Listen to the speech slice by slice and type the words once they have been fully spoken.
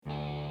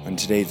On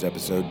today's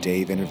episode,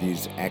 Dave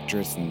interviews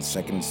actress and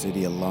Second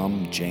City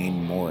alum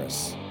Jane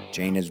Morris.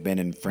 Jane has been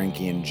in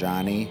Frankie and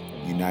Johnny,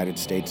 United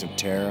States of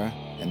Terror,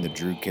 and The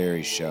Drew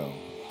Carey Show.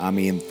 I'm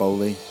Ian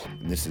Foley,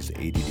 and this is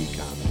ADD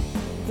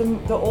Comedy.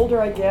 The older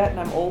I get,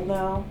 and I'm old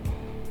now,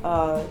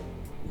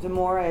 the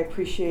more I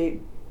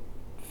appreciate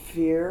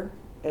fear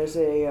as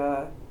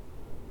a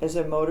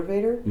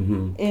motivator.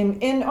 Mm-hmm.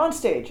 In on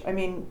stage. I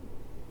mean,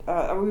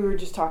 we were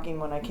just talking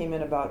when I came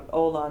in about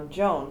Olan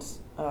Jones,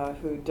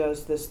 who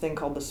does this thing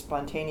called the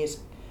Spontaneous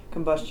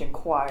Combustion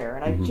Choir,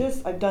 and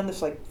Mm-hmm. I've done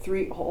this like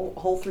three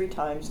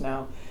times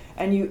now,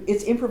 and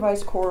it's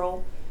improvised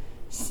choral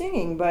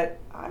singing, but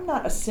I'm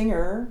not a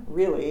singer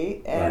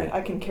really, and Right.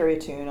 I can carry a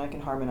tune, I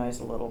can harmonize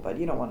a little, but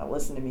you don't want to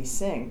listen to me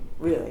sing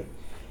really,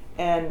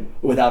 and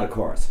Without a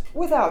chorus.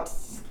 without,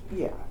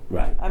 yeah,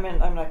 Right. I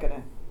mean, I'm not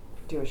gonna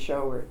do a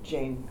show where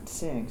Jane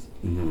sings.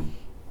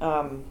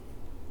 Mm-hmm.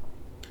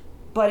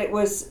 But it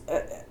was,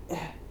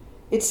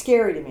 it's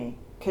scary to me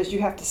because you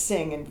have to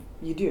sing, and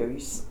you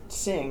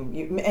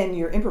sing, and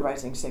you're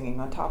improvising singing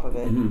on top of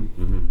it,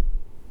 Mm-hmm. Mm-hmm.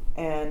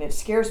 and it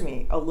scares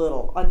me a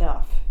little,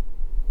 enough.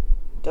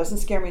 Doesn't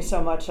scare me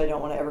so much I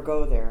don't want to ever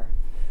go there.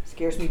 It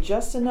scares me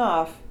just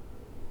enough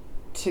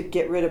to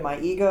get rid of my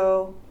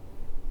ego,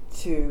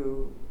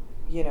 to,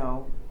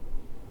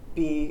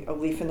 be a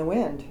leaf in the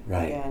wind.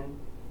 Right. And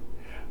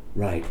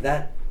Right.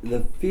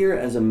 The fear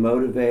as a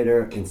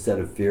motivator instead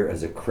of fear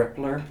as a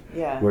crippler,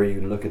 yeah. where you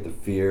look at the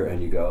fear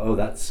and you go, oh,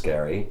 that's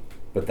scary,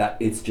 but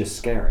it's just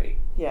scary.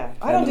 Yeah.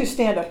 I don't do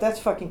stand-up. That's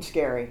fucking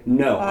scary.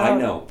 No, I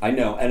know,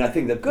 and I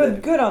think that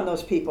Good on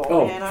those people.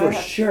 Oh, man. for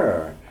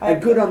sure.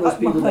 And good on those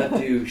people that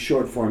do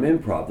short form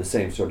improv, the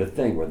same sort of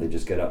thing, where they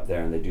just get up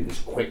there and they do this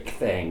quick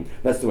thing.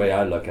 That's the way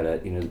I look at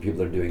it. The people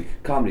that are doing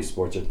comedy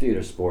sports or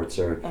theater sports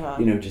or,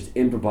 just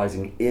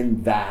improvising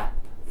in that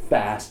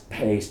fast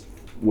paced,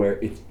 where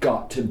it's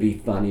got to be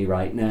funny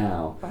right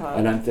now.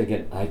 And I'm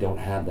thinking, I don't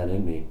have that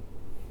in me.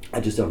 I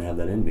just don't have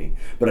that in me.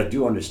 But I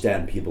do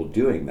understand people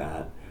doing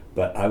that,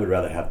 but I would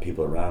rather have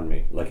people around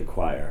me, like a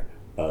choir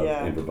of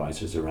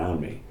improvisers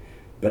around me.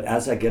 But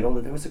as I get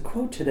older, there was a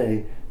quote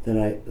today that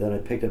I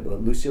picked up,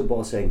 Lucille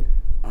Ball saying,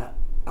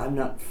 I'm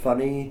not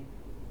funny,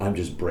 I'm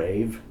just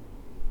brave.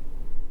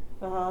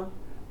 And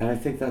I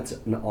think that's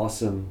an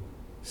awesome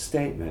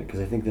statement, because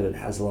I think that it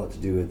has a lot to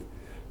do with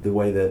the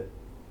way that,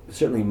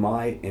 certainly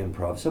my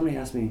improv, somebody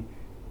asked me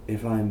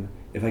if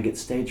I get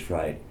stage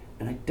fright,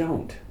 and I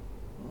don't.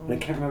 And I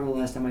can't remember the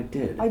last time I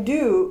did. I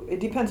do. It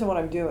depends on what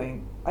I'm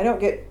doing. I don't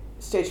get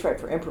stage fright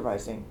for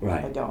improvising.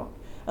 Right. I don't.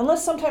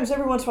 Unless sometimes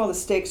every once in a while the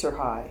stakes are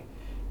high.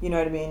 You know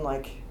what I mean?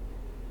 Like,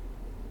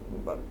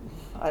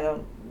 I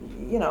don't,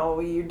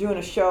 you're doing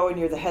a show and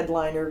you're the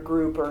headliner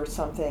group or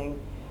something,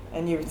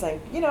 and you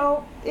think, you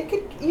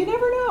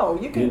never know.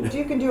 You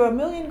can do a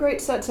million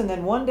great sets, and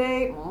then one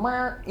day,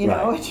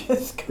 it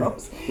just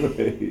goes.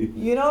 Right.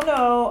 You don't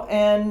know,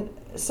 and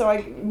so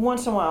I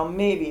once in a while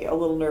maybe a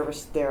little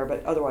nervous there,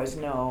 but otherwise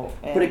no.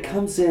 And, But it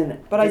comes in.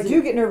 But I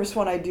do get nervous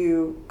when I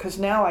do, because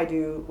now I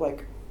do,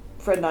 like,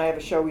 Fred and I have a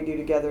show we do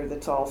together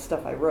that's all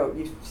stuff I wrote.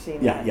 You've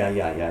seen that.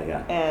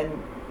 Yeah. And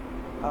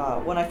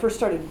when I first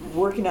started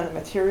working on the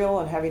material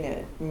and having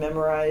to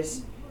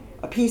memorize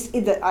a piece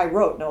that I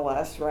wrote, no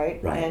less,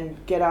 right?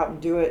 And get out and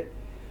do it.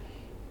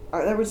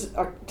 There was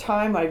a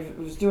time I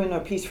was doing a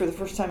piece for the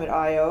first time at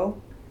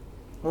I.O.,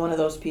 one of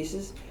those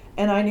pieces,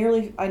 and I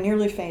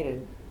nearly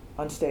fainted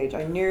on stage.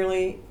 I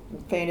nearly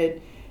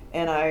fainted,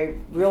 and I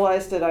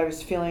realized that I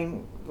was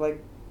feeling like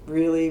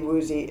really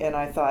woozy, and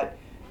I thought,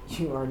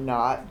 you are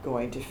not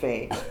going to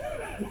faint.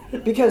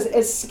 Because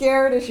as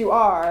scared as you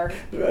are,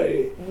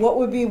 Right. what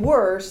would be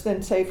worse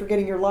than, say,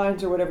 forgetting your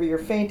lines or whatever you're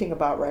fainting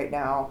about right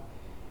now,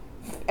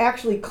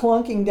 actually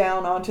clunking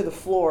down onto the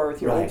floor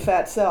with your old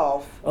fat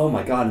self. Oh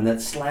my God! And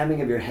that slamming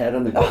of your head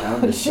on the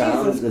ground, the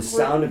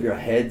sound of your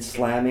head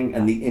slamming,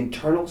 and the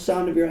internal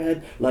sound of your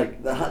head,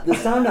 like the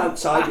sound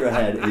outside your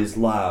head is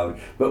loud,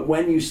 but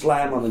when you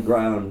slam on the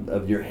ground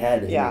of your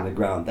head hitting the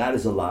ground, that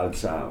is a loud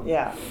sound.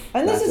 Yeah,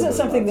 and this isn't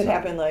something that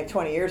happened like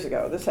 20 years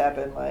ago. This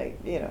happened like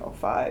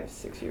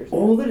 5-6 years ago.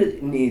 All that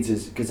it needs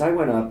is, because I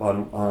went up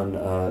on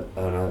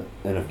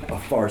a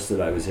farce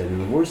that I was in,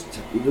 and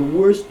the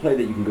worst play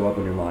that you can go up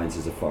on your lines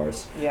is a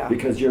farce. Yeah.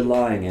 Because you're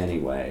lying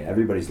anyway.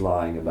 Everybody's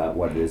lying about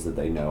what it is that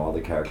they know, all the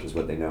characters,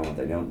 what they know, what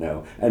they don't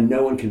know. And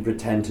no one can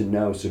pretend to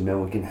know, so no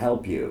one can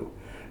help you.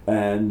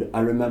 And I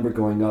remember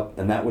going up,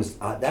 and that was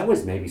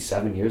maybe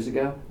 7 years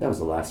ago. That was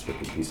the last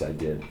freaking piece I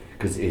did,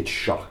 because it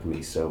shocked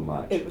me so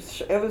much. It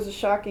was a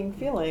shocking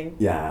feeling.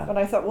 Yeah. But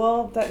I thought,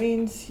 well, that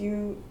means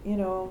you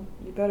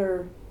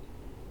better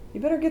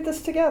get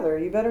this together.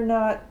 You better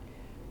not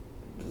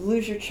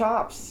lose your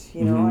chops.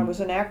 I was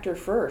an actor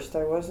first.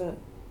 I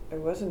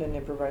wasn't an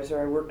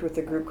improviser. I worked with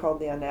a group called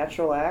the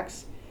Unnatural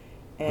Acts.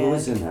 And who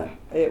was in that?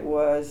 It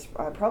was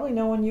probably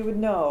no one you would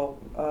know.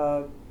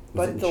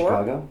 Was it in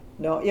Chicago?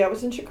 No, yeah, it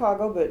was in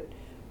Chicago, but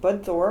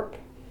Bud Thorpe,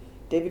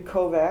 David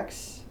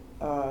Kovacs,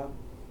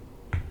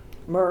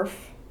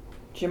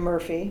 Jim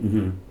Murphy,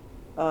 Mm-hmm.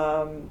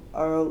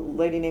 a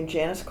lady named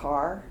Janice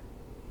Carr,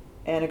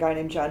 and a guy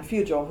named John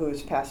Fugel,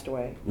 who's passed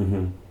away.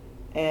 Mm-hmm.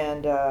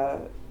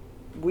 And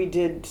we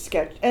did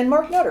sketch, and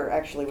Mark Nutter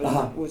actually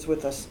was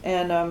with us,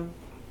 and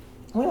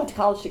we went to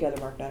college together,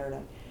 Mark Nutter and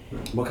I.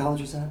 What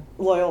college was that?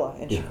 Loyola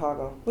in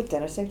Chicago with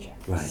Dennis Zajac.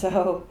 Right.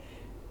 So,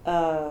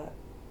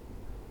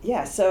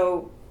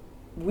 so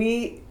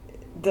we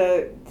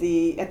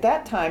at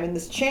that time, and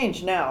this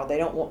changed now. They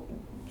don't want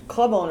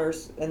club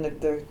owners, and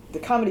the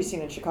comedy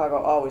scene in Chicago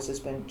always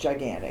has been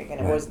gigantic, and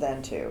it was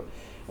then too.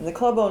 And the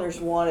club owners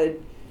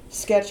wanted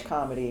sketch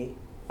comedy.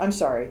 I'm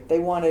sorry, they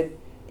wanted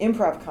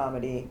improv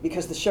comedy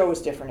because the show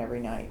was different every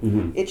night.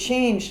 Mm-hmm. It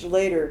changed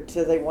later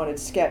to they wanted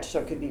sketch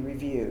so it could be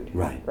reviewed.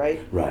 Right.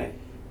 Right. Right.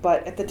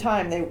 But at the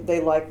time,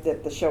 they liked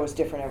that the show was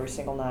different every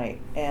single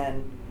night,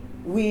 and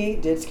we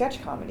did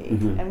sketch comedy,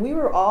 mm-hmm. and we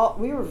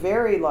were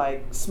very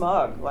like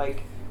smug,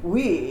 like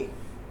we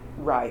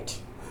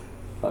write.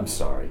 I'm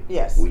sorry.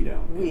 Yes. We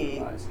don't.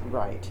 We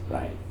write.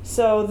 Right.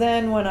 So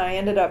then, when I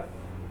ended up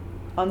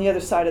on the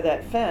other side of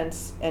that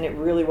fence, and it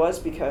really was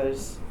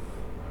because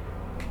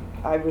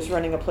I was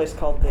running a place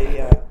called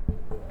the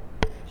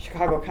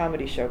Chicago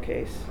Comedy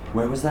Showcase.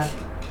 Where was that?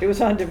 It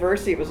was on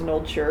Diversity. It was an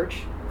old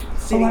church.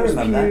 Oh, I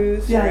remember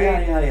pews, that.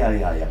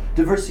 right? Yeah.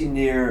 Diversity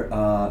near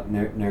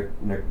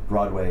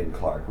Broadway and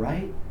Clark,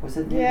 right? Was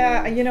it?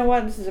 Yeah, you know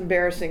what? This is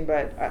embarrassing,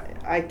 but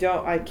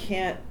I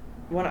can't.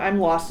 When I'm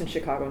lost in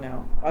Chicago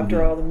now, after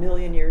mm-hmm. all the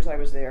million years I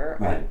was there,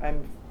 right.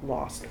 I'm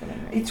lost.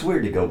 It's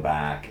weird to go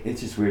back. It's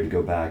just weird to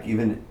go back.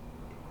 Even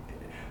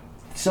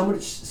so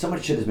much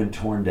shit has been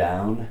torn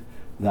down.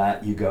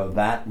 That you go,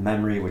 that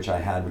memory which I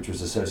had, which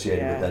was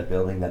associated with that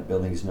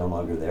building is no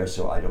longer there,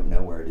 so I don't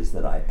know where it is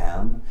that I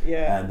am.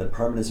 Yeah. And the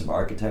permanence of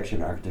architecture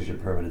and architecture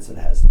permanence that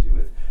has to do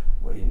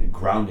with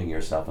grounding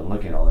yourself and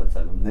looking at all that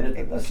stuff.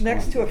 It was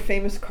next to a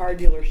famous car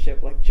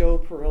dealership, like Joe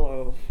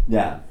Perillo.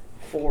 Yeah.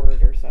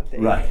 Ford or something.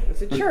 Right. It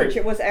was a church.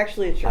 It was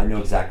actually a church. I know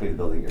exactly the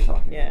building you're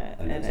talking about.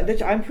 Yeah,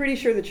 and I'm pretty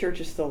sure the church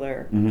is still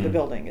there. Mm-hmm. The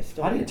building is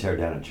still there. How do you tear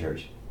down a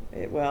church?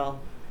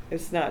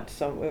 It's not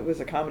so. It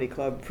was a comedy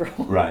club for a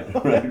while.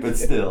 Right, but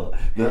still,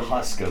 the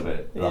husk of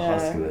it.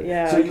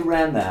 Yeah. So you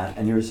ran that,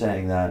 and you were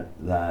saying that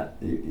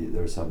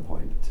there was some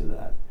point to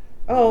that.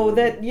 Oh,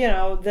 that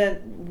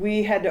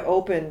we had to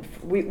open.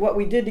 What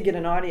we did to get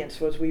an audience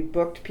was we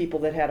booked people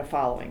that had a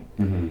following,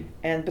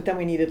 mm-hmm. but then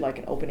we needed like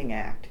an opening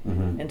act,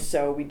 mm-hmm. and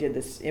so we did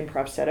this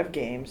improv set of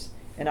games,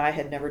 and I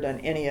had never done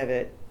any of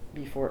it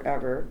before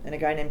ever, and a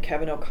guy named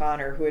Kevin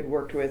O'Connor who had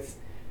worked with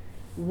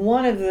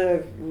one of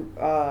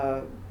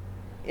the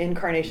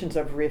incarnations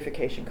of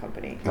Reification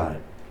Company. Got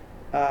it.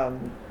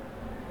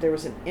 There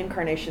was an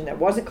incarnation that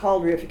wasn't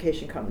called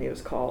Reification Company. It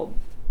was called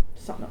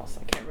something else.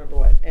 I can't remember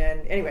what.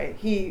 And anyway,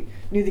 he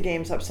knew the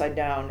games upside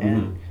down.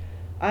 And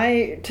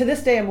mm-hmm. to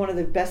this day, I'm one of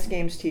the best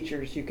games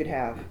teachers you could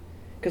have,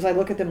 because I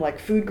look at them like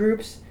food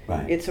groups.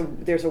 Right.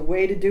 There's a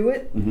way to do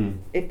it.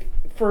 Mm-hmm.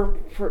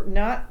 For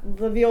not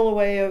the Viola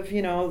way of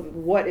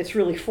what it's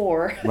really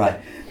for.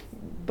 Right.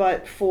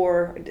 But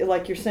for,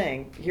 like you're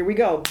saying, here we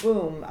go,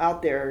 boom,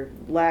 out there,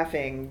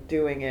 laughing,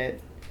 doing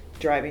it,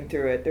 driving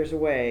through it. There's a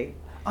way.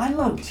 I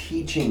love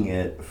teaching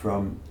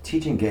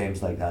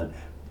games like that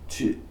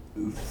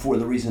for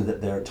the reason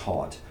that they're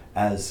taught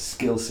as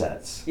skill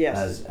sets,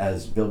 yes.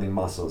 as building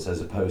muscles,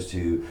 as opposed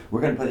to, we're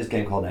going to play this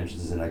game called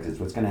Entrances and Exits.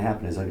 What's going to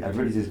happen is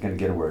everybody's just going to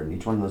get a word, and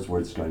each one of those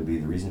words is going to be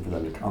the reason for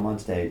them to come on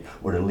stage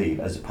or to leave,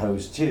 as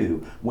opposed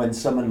to when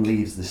someone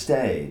leaves the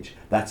stage,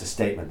 that's a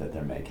statement that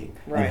they're making.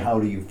 Right. And how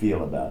do you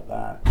feel about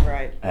that?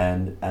 Right.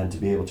 And to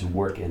be able to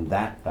work in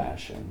that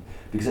fashion,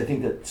 because I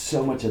think that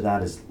so much of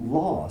that is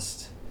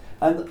lost.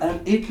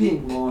 And it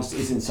being lost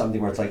isn't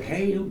something where it's like,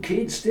 hey, you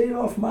kids, stay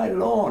off my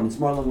lawn. It's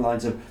more along the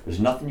lines of, there's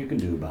nothing you can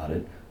do about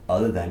it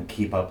other than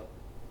keep up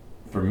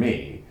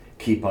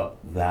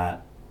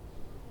that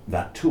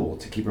tool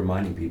to keep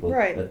reminding people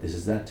that this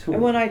is that tool.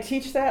 And when I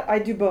teach that, I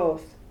do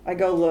both. I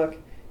go, look,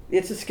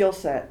 it's a skill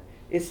set.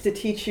 It's to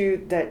teach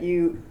you that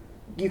you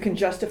can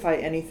justify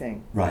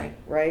anything. Right.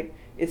 Right?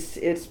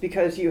 It's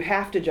because you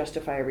have to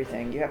justify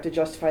everything. You have to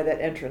justify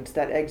that entrance,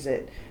 that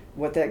exit,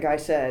 what that guy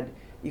said.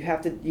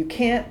 You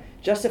can't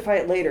justify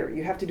it later.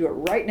 You have to do it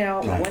right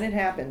now when it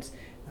happens.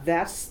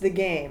 That's the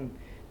game.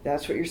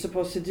 That's what you're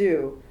supposed to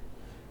do.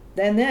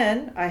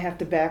 Then I have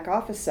to back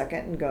off a second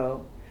and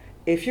go,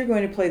 if you're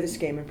going to play this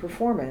game in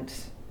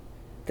performance,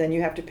 then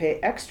you have to pay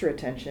extra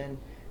attention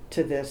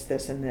to this,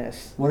 this, and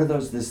this. What are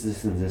those this,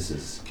 and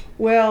thises?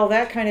 Well,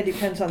 that kind of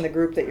depends on the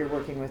group that you're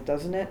working with,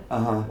 doesn't it?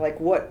 Uh-huh. Like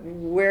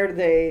where do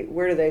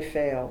they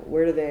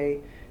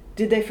fail?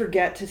 Did they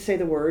forget to say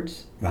the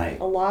words a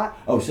lot?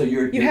 Oh, so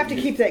you have to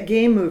keep that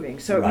game moving.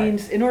 So it right.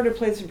 means in order to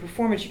play this in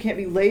performance, you can't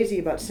be lazy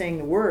about saying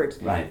the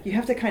words. Right. You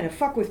have to kind of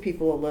fuck with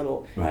people a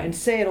little right. and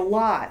say it a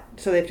lot.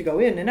 So they have to go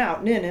in and out,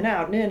 and in and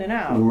out, and in and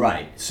out.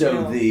 Right.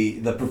 So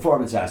the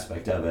performance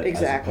aspect of it,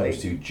 exactly. as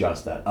opposed to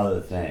just that other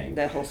thing.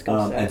 That whole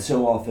skill set. And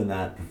so often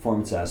that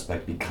performance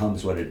aspect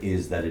becomes what it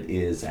is that it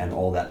is, and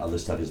all that other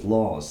stuff is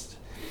lost.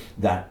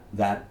 That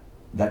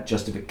that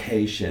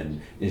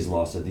justification is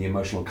lost, that the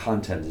emotional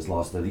content is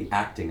lost, that the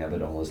acting of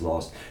it all is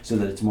lost, so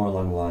that it's more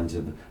along the lines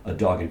of a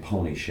dog and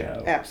pony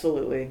show.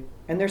 Absolutely.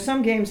 And there's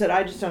some games that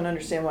I just don't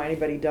understand why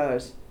anybody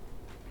does.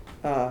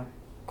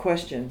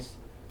 Questions.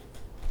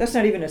 That's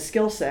not even a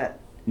skill set.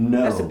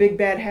 No. That's a big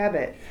bad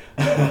habit.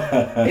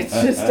 It's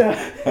just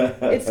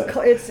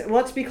it's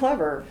let's be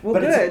clever. Well,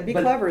 good, be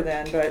clever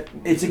then. But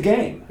it's a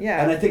game.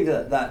 Yeah. And I think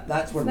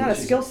that's what it's not a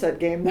skill set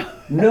game. Though.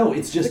 No,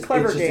 it's just a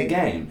clever it's just game. a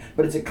game.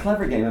 But it's a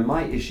clever game. And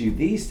my issue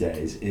these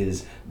days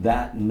is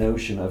that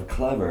notion of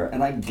clever.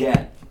 And I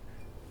get.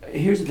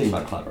 Here's the thing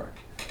about clever.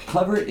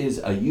 Clever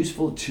is a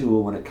useful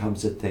tool when it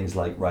comes to things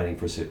like writing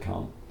for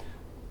sitcom,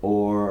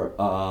 or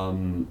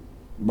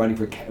writing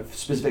for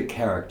specific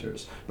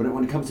characters. But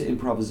when it comes to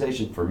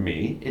improvisation, for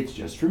me, it's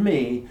just for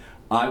me,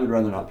 I would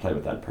rather not play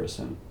with that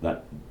person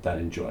that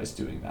enjoys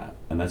doing that.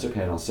 And that's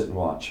okay, and I'll sit and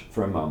watch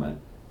for a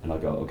moment, and I'll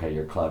go, okay,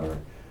 you're clever.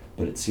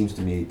 But it seems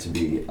to me to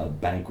be a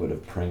banquet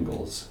of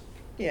Pringles.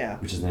 Yeah.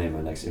 Which is the name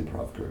of my next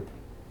improv group.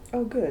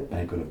 Oh, good.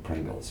 Banquet of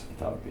Pringles. I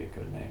thought would be a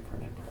good name for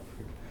an improv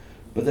group.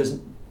 But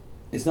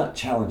it's not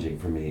challenging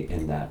for me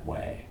in that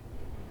way.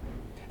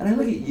 And I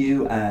look at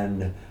you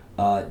and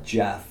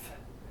Jeff,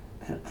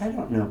 and I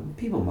don't know,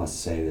 people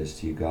must say this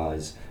to you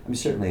guys. I mean,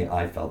 certainly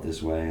I felt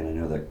this way, and I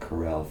know that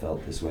Carell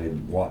felt this way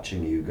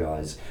watching you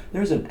guys.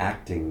 There's an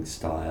acting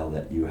style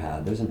that you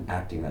have. There's an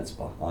acting that's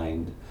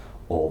behind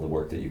all the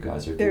work that you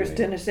guys are doing. There's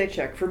Dennis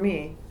Zajac for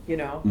me,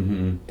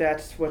 Mm-hmm.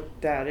 That's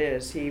what that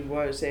is. He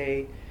was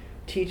a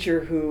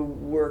teacher who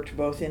worked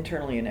both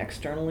internally and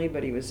externally,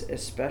 but he was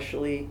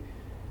especially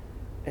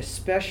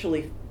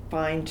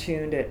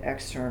fine-tuned at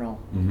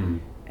external. Mm-hmm.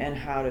 And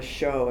how to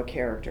show a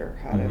character,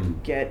 how to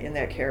get in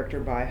that character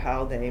by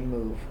how they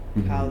move,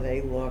 how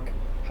they look,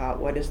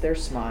 what is their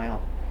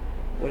smile,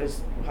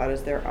 how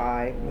does their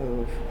eye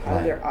move, how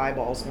do their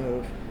eyeballs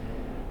move.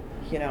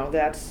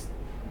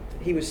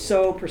 He was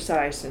so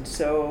precise and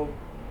so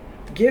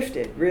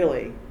gifted,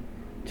 really,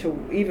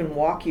 to even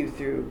walk you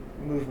through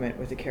movement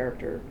with a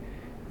character.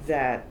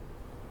 That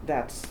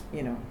was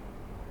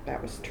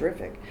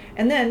terrific.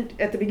 And then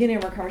at the beginning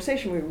of our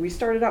conversation, we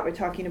started out by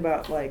talking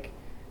about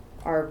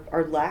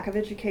our lack of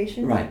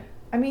education. Right.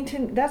 I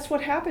mean, that's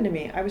what happened to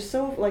me. I was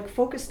so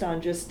focused on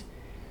just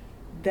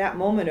that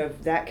moment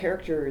of that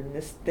character in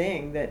this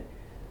thing that,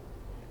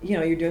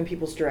 you're doing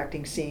people's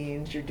directing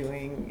scenes, you're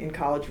doing in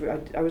college.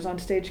 I was on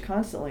stage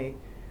constantly.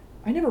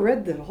 I never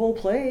read the whole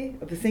play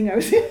of the thing I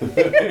was in.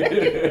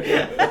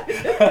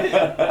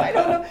 I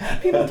don't know.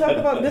 People talk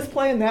about this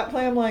play and that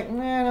play. I'm like,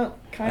 I don't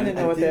kind of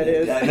know what that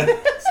is. I'm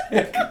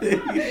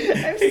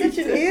such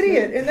an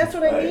idiot. And that's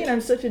what I mean.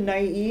 I'm such a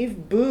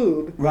naive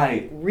boob.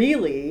 Right.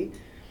 Really.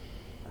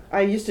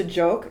 I used to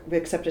joke,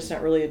 except it's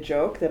not really a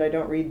joke, that I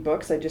don't read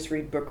books. I just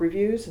read book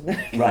reviews. And then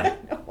I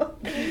know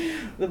what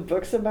the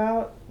book's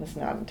about. That's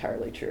not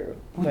entirely true.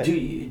 Well, do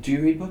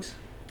you read books?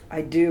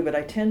 I do, but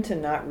I tend to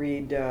not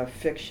read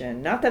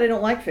fiction. Not that I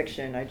don't like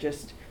fiction.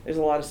 There's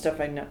a lot of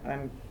stuff I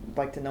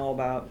like to know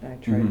about, and I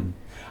try. Mm-hmm.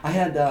 I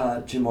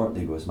had Jim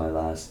Ortlieb was my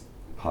last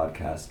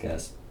podcast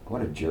guest.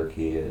 What a jerk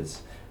he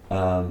is. You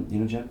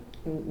know Jim?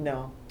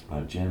 No.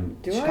 Jim,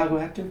 do Chicago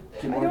I? actor.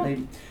 Jim I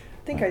Ortlieb.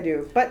 I think I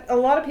do, but a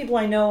lot of people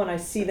I know, and I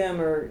see them,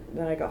 or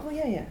then I go, oh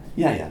yeah.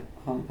 Yeah.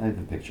 I have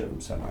a picture of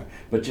him somewhere.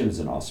 But Jim's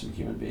an awesome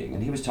human being,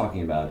 and he was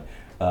talking about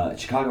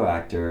Chicago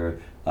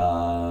actor.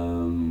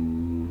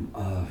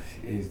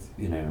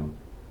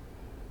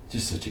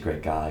 Just such a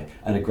great guy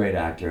and a great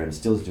actor, and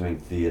still doing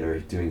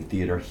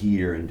theater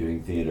here and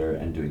doing theater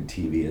and doing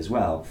TV as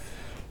well.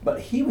 But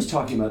he was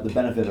talking about the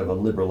benefit of a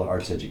liberal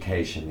arts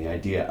education, the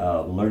idea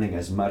of learning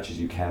as much as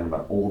you can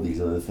about all these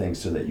other things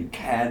so that you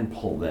can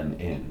pull them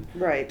in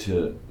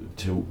to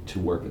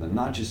work with them,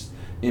 not just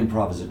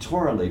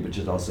improvisatorily, but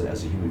just also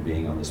as a human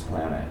being on this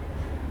planet,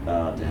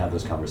 to have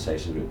those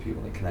conversations with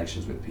people, the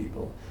connections with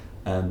people.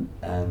 And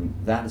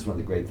that is one of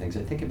the great things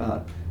I think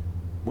about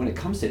when it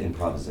comes to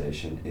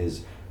improvisation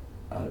is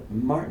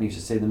Martin used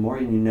to say, the more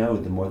you know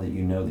that you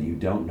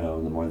don't know,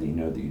 and the more that you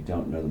know that you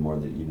don't know, the more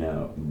that you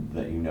know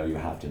you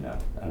have to know.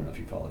 I don't know if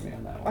you followed me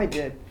on that one. I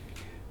did.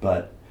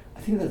 But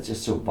I think that's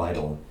just so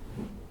vital.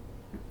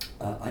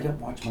 I don't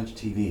watch much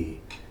TV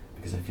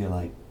because I feel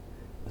like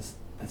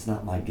that's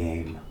not my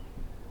game.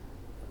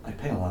 I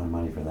pay a lot of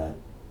money for that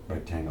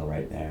rectangle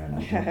right there, and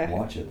I don't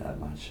watch it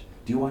that much.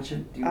 Do you watch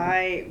it?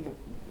 I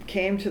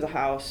came to the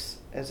house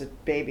as a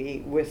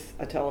baby with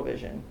a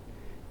television.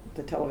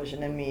 The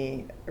television and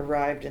me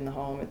arrived in the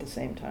home at the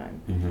same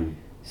time. Mm-hmm.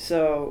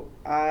 So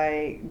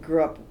I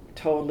grew up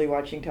totally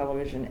watching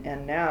television,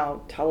 and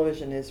now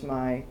television is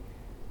my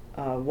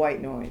white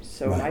noise.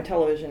 So my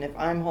television, if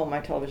I'm home,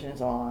 my television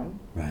is on.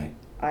 Right.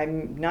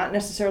 I'm not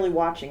necessarily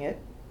watching it,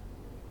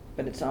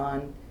 but it's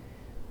on.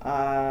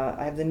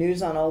 I have the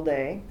news on all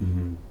day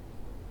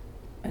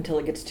until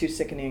it gets too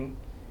sickening,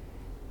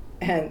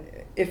 and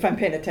if I'm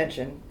paying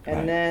attention,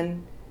 and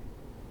then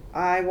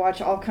I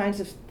watch all kinds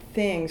of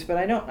things, but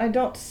I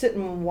don't sit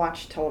and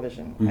watch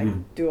television. I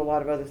do a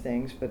lot of other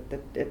things, but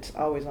it's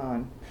always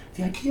on.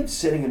 The idea of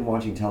sitting and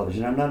watching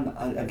television, I'm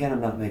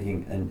not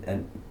making,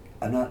 and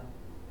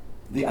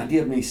the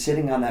idea of me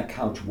sitting on that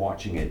couch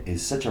watching it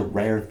is such a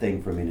rare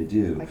thing for me to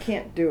do. I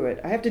can't do it.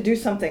 I have to do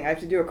something. I have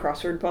to do a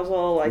crossword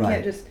puzzle. I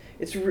can't just.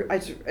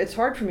 It's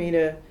hard for me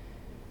to,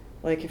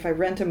 like, if I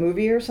rent a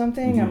movie or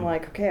something, I'm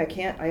like, okay, I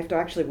can't. I have to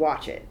actually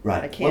watch it.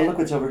 Right. I can't. Well, look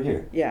what's over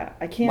here. Yeah,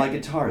 I can't. My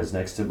guitar is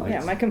next to my.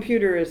 Yeah, my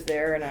computer is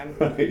there, and I'm.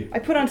 Right. I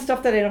put on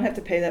stuff that I don't have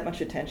to pay that much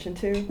attention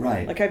to.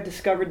 Right. Like I've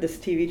discovered this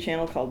TV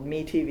channel called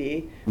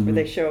MeTV, where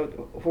they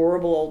show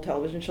horrible old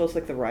television shows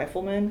like The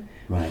Rifleman.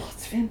 Right. Oh,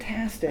 it's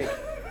fantastic.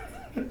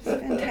 It's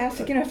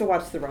fantastic. You don't have to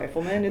watch The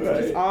Rifleman. It's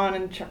just on,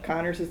 and Chuck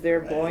Connors is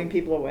there blowing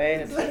people away,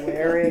 and it's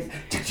hilarious.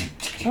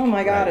 Oh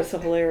my God, it's so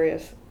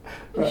hilarious.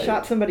 He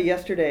shot somebody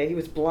yesterday. He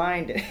was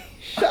blind. He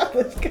shot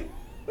this guy.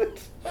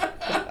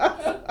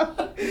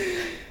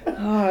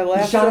 I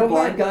laughed. You shot so a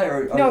blind hard. guy,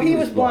 or no? He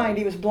was blind.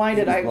 He was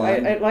blinded. He was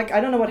blind.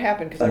 I don't know what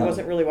happened because I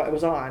wasn't really. I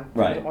was on. I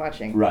wasn't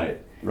watching.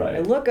 Right. I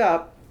look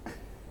up,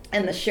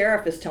 and the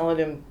sheriff is telling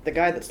him the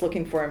guy that's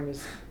looking for him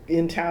is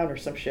in town or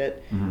some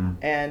shit.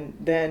 And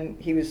then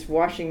he was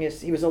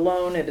he was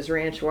alone at his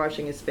ranch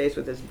washing his face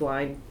with his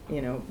blind,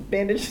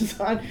 bandages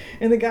on,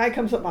 and the guy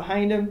comes up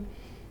behind him.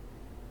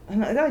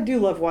 And I do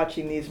love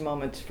watching these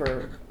moments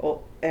for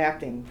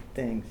acting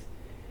things.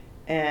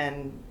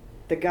 And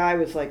the guy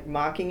was like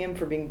mocking him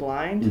for being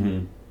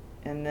blind.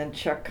 And then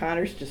Chuck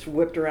Connors just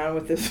whipped around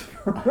with this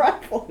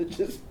rifle and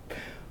just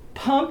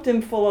pumped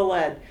him full of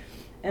lead.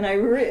 And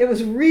it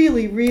was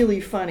really,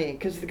 really funny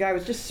because the guy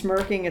was just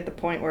smirking at the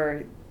point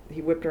where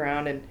he whipped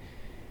around. And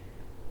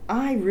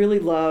I really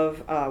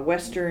love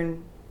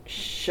Western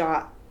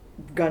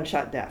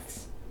gunshot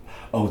deaths.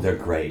 Oh, they're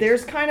great.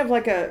 There's kind of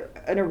like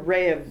an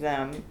array of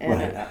them,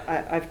 and Right.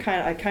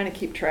 I kind of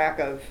keep track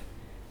of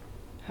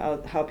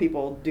how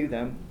people do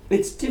them.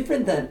 It's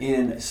different than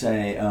in,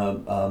 say,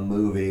 a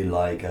movie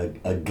like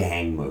a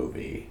gang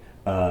movie.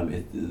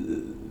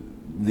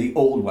 The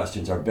old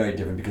Westerns are very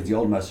different because the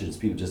old Westerns,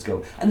 people just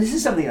go, and this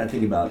is something I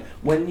think about,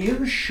 when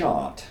you're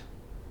shot,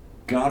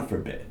 God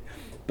forbid,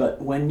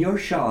 but when you're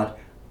shot,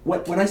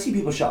 when I see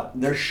people shot,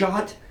 they're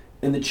shot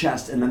in the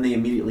chest and then they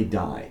immediately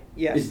die.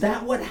 Yes. Is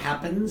that what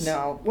happens?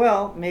 No.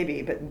 Well,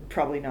 maybe, but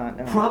probably not.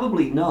 No.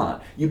 Probably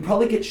not. You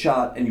probably get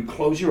shot and you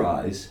close your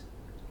eyes,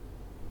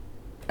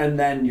 and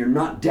then you're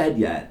not dead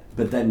yet,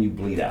 but then you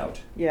bleed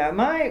out. Yeah,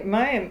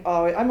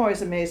 I'm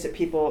always amazed at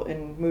people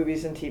in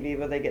movies and TV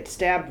where they get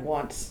stabbed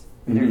once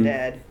and they're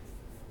dead.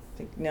 I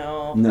think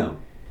No.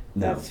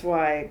 That's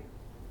why.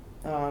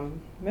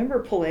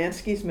 Remember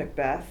Polanski's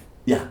Macbeth?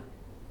 Yeah.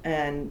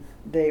 And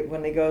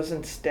when he goes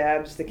and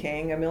stabs the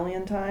king a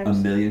million times.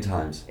 A million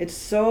times. It's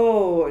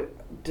so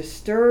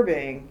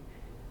disturbing.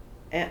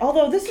 And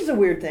although this is a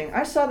weird thing,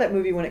 I saw that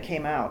movie when it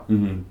came out,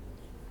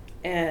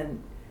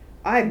 and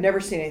I've never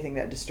seen anything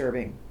that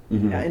disturbing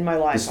in my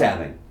life. The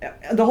stabbing.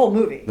 The whole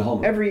movie. The whole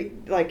movie.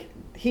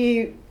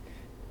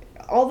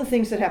 All the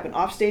things that happen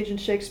off stage in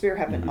Shakespeare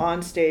happen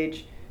on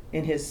stage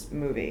in his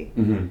movie.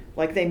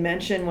 Like they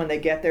mention when they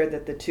get there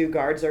that the two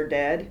guards are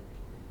dead.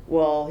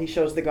 Well, he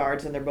shows the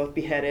guards and they're both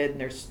beheaded and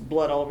there's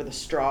blood all over the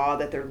straw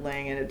that they're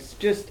laying in. It's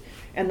just,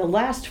 and the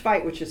last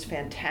fight, which is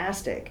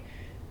fantastic,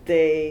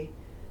 they're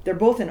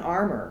both in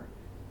armor.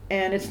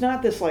 And it's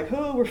not this like,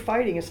 oh, we're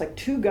fighting. It's like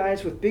two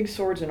guys with big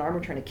swords and armor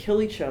trying to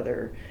kill each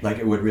other. Like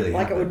it would really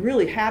happen. Like it would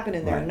really happen,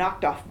 and they're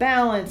knocked off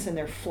balance and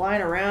they're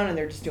flying around and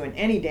they're just doing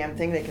any damn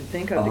thing they can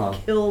think of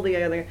to kill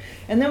the other.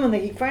 And then when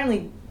he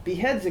finally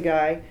beheads a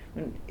guy,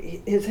 when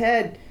his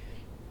head...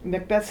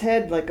 Macbeth's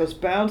head like goes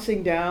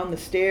bouncing down the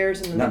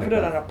stairs, and then they put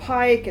it on a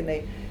pike, and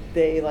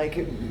they like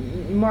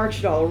march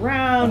it all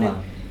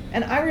around,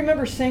 and I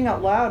remember saying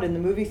out loud in the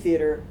movie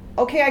theater,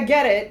 "Okay, I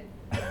get it,"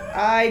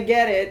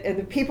 and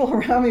the people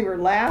around me were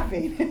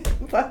laughing,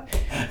 but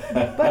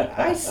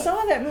I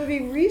saw that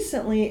movie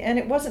recently, and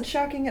it wasn't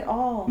shocking at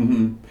all.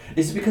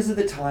 Is it because of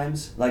the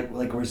times, like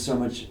we're so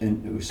much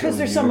in? Because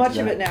there's so much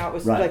of it now. It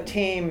was like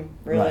tame,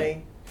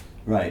 really.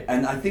 Right,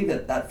 and I think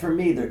that for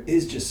me there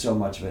is just so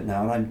much of it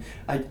now. And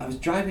I was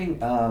driving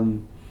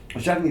to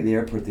the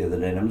airport the other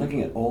day, and I'm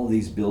looking at all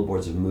these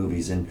billboards of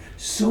movies, and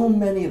so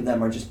many of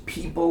them are just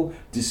people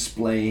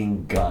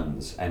displaying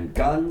guns and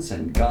guns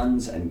and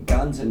guns and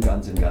guns and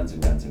guns and guns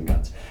and guns and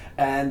guns.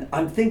 And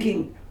I'm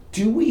thinking,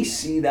 do we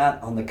see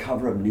that on the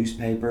cover of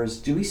newspapers?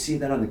 Do we see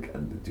that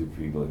do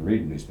people even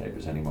read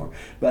newspapers anymore?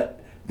 But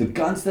the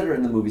guns that are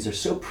in the movies are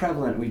so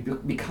prevalent,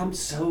 we've become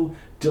so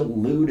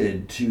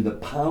deluded to the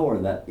power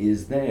that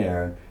is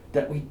there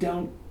that we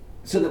don't,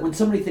 so that when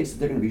somebody thinks that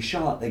they're going to be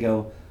shot, they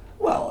go,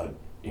 well,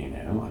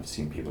 I've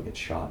seen people get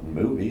shot in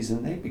movies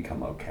and they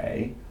become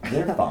okay.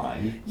 They're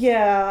fine.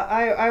 Yeah,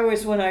 I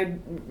always,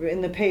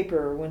 in the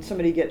paper, when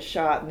somebody gets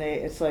shot and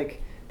it's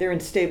like they're in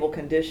stable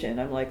condition,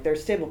 I'm like, they're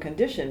stable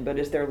condition, but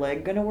is their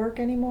leg going to work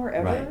anymore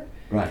ever?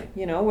 Right.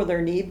 Will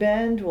their knee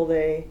bend? Will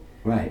they?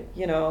 Right.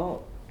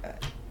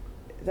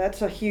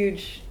 That's a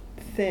huge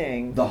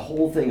thing. The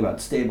whole thing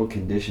about stable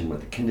condition,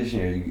 with the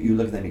conditioner, you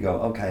look at them and you go,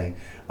 okay.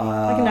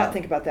 I cannot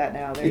think about that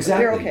now.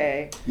 Exactly. They're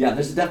okay. Yeah,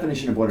 there's a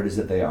definition of what it is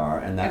that they are,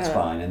 and that's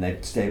fine, and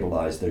they've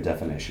stabilized their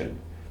definition.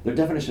 Their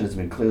definition has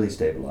been clearly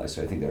stabilized,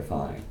 so I think they're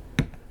fine.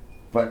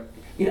 But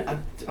I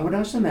would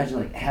also imagine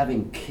like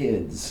having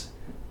kids,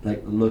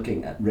 like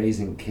looking at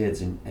raising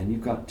kids, and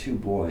you've got 2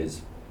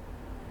 boys,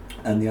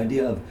 and the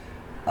idea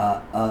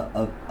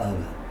of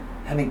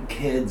having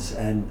kids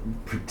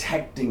and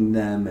protecting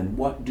them, and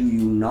what do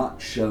you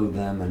not show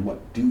them and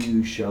what do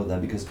you show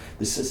them, because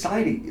the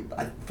society,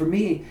 for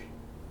me,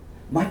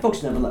 my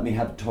folks never let me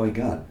have a toy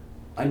gun.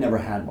 I never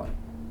had one,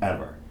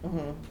 ever. Mm-hmm.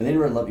 And they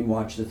never let me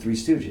watch the Three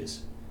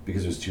Stooges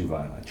because it was too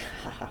violent.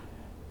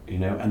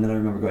 And then I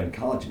remember going to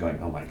college and going,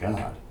 oh my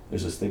God,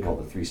 there's this thing called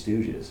the Three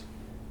Stooges.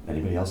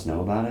 Anybody else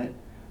know about it?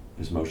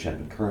 There's Moshe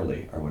and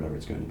Curly, or whatever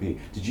it's going to be.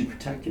 Did you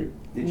protect your...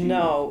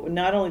 No,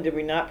 not only did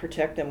we not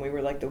protect them, we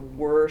were like the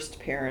worst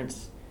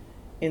parents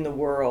in the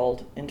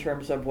world in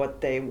terms of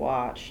what they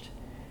watched.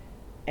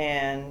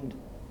 And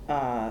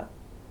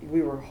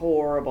we were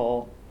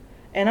horrible.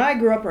 And I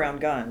grew up around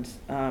guns,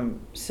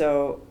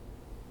 so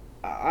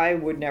I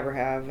would never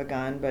have a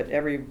gun, but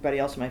everybody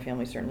else in my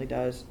family certainly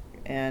does.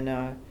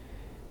 And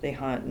they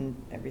hunt and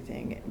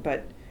everything.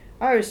 But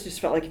I always just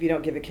felt like if you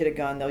don't give a kid a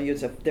gun, they'll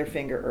use their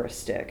finger or a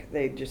stick.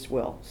 They just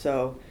will.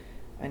 So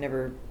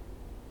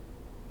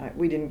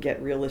we didn't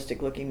get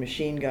realistic looking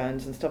machine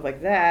guns and stuff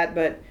like that,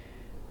 but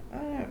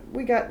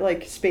we got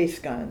like space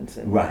guns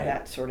and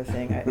that sort of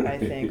thing, I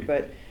think.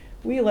 But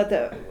we let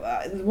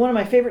one of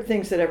my favorite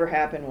things that ever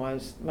happened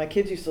was my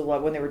kids used to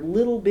love, when they were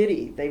little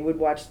bitty, they would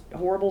watch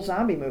horrible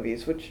zombie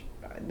movies, which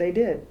they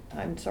did.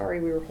 I'm sorry,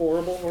 we were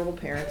horrible, horrible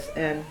parents.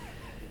 And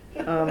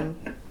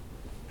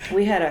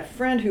we had a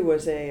friend who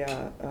was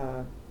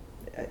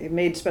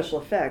made special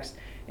effects,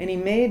 and he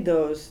made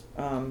those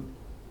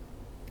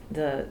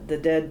the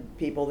dead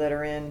people that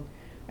are in,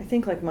 I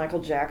think, like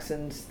Michael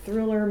Jackson's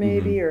Thriller,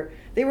 maybe, mm-hmm. or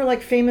they were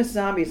like famous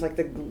zombies, like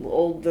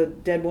the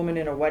dead woman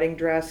in a wedding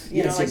dress.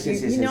 Yes,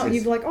 you'd be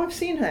like, oh, I've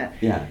seen that.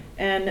 Yeah.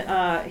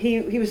 And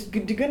he was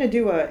going to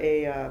do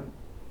a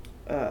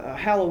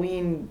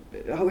Halloween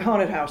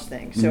haunted house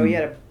thing, so mm-hmm. he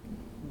had a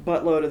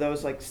buttload of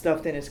those like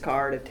stuffed in his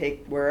car to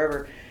take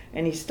wherever.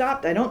 And he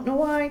stopped, I don't know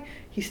why,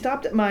 he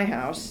stopped at my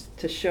house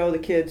to show the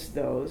kids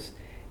those.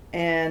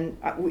 And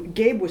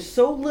Gabe was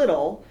so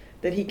little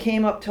that he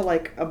came up to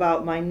like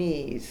about my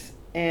knees.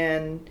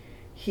 And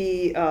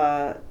we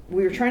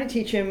were trying to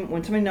teach him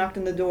when somebody knocked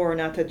on the door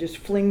not to just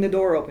fling the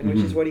door open, mm-hmm.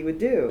 which is what he would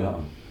do.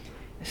 Oh.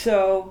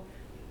 So,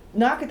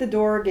 knock at the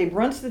door, Gabe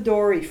runs to the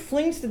door, he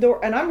flings the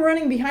door, and I'm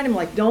running behind him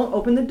like, don't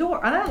open the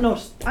door. And I don't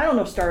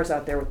know if Star's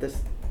out there with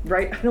this,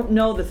 right? I don't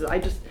know this. I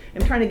just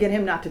am trying to get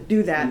him not to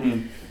do that.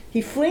 Mm-hmm.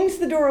 He flings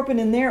the door open,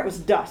 and there it was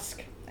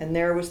dusk. And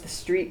there was the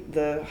street,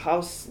 the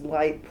house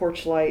light,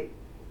 porch light,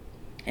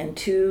 and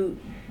 2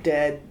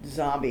 dead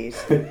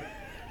zombies.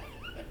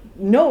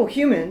 No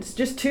humans,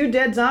 just 2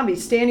 dead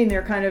zombies standing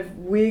there kind of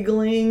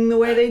wiggling the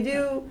way they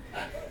do.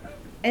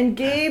 And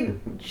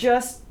Gabe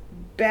just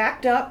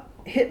backed up,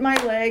 hit my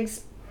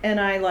legs, and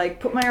I like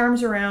put my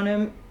arms around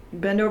him,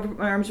 bend over, put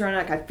my arms around him,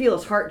 like I feel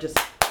his heart just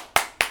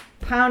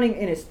pounding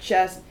in his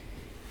chest.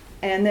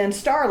 And then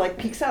Star like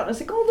peeks out, and I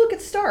was like, "Oh, look,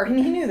 it's Star." And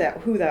he knew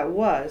who that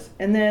was.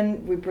 And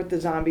then we put the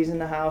zombies in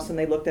the house, and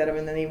they looked at him,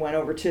 and then he went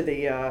over to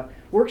the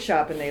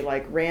workshop, and they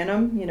like ran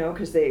him,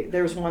 because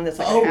there's one that's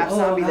like a half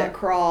zombie that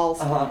crawls,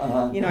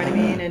 you know what I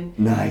mean? And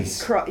nice.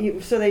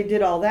 So they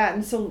did all that,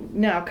 and so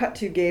now cut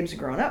to Gabe's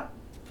grown up.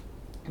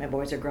 My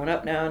boys are grown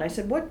up now, and I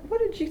said, "What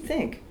did you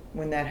think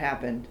when that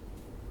happened?"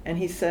 And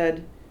he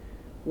said,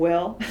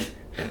 "Well,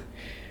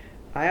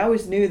 I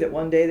always knew that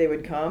one day they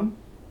would come,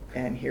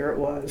 and here it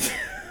was."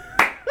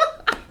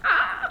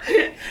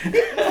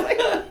 It was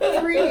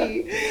like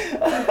 3.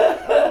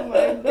 Oh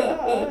my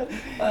God.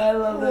 I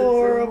love that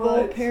Horrible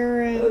so much.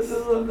 parents. I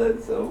love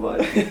that so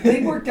much.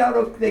 They worked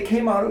out, they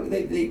came out,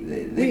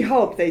 we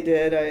hope they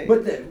did.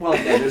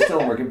 They're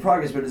still a work in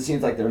progress, but it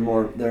seems like they're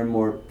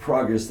more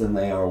progress than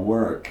they are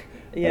work.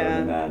 Yeah. I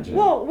would imagine.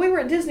 Well, we were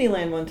at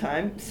Disneyland one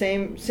time,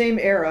 same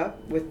era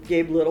with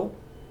Gabe Little,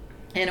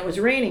 and it was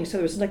raining, so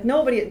there was like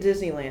nobody at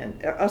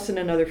Disneyland, us and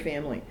another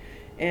family.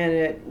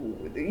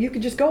 And you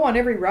could just go on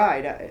every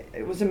ride.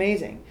 It was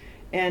amazing.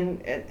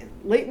 And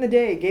late in the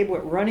day, Gabe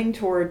went running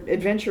toward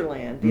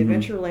Adventureland, the mm-hmm.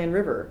 Adventureland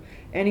River.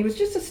 And he was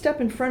just a step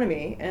in front of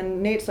me.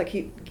 And Nate's like,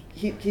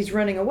 he's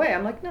running away.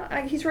 I'm like, no,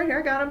 he's right here.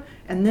 I got him.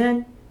 And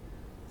then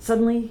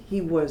suddenly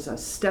he was a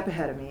step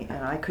ahead of me,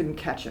 and I couldn't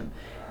catch him.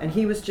 And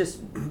he was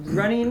just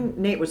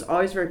running. Nate was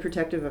always very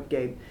protective of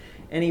Gabe.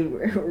 And he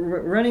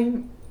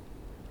running.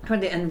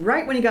 And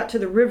right when he got to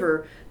the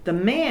river, the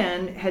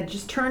man had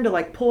just turned to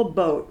like pull a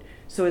boat.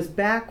 So his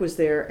back was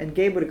there, and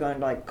Gabe would have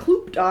gone like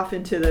clooped off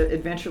into the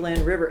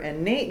Adventureland River,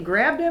 and Nate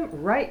grabbed him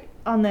right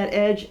on that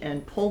edge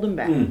and pulled him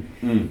back.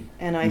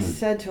 And I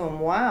said to him,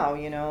 "Wow,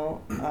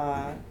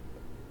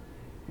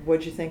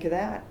 what'd you think of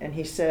that?" And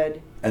he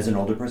said, "As an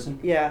older person?"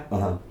 Yeah.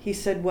 Uh-huh. He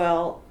said,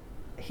 "Well,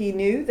 he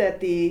knew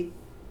that the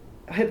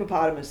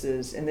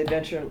hippopotamuses in the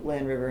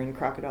Adventureland River and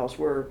crocodiles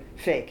were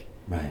fake,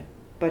 right?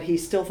 But he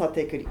still thought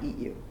they could eat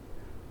you."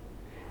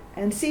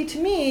 And see, to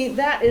me,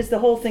 that is the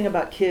whole thing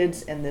about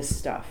kids and this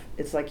stuff.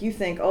 It's like you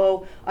think,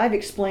 oh, I've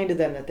explained to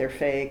them that they're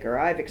fake, or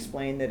I've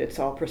explained that it's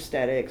all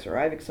prosthetics, or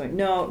I've explained.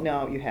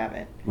 No, you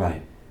haven't.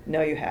 Right.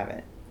 No, you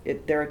haven't.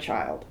 They're a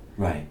child.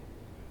 Right.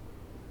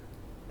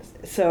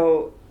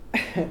 So,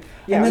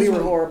 yeah, we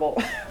were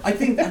horrible. I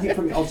think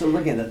for me, also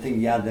looking at that thing,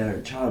 yeah, they're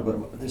a child,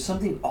 but there's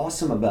something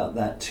awesome about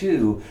that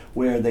too,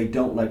 where they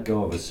don't let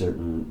go of a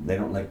certain feeling, they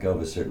don't let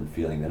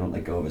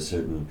go of a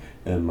certain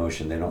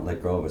emotion, they don't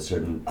let go of a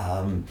certain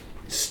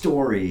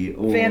story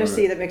or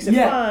fantasy that makes it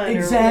fun.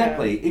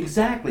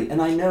 Exactly.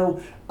 And I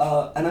know,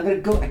 and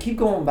I keep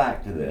going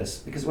back to this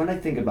because when I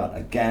think about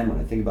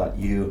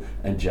you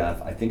and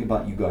Jeff, I think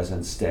about you guys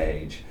on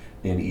stage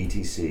in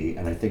ETC,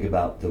 and I think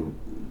about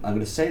I'm going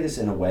to say this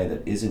in a way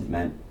that isn't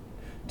meant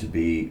to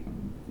be.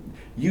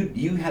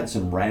 You had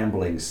some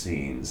rambling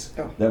scenes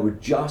that were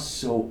just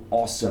so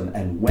awesome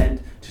and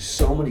went to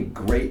so many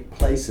great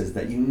places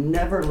that you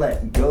never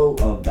let go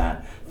of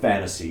that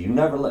fantasy. You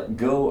never let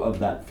go of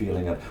that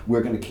feeling of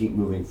we're going to keep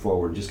moving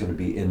forward, just going to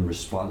be in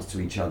response to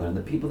each other. And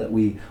the people that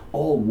we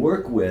all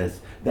work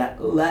with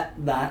that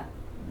let that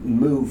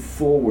move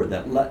forward,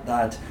 that let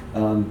that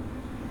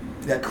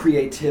that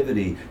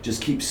creativity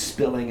just keeps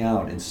spilling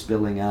out and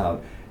spilling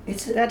out.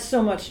 That's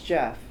so much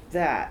Jeff.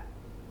 That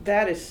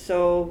is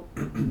so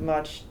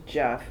much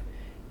Jeff,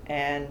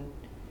 and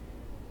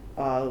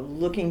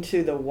looking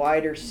to the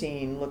wider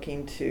scene,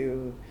 looking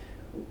to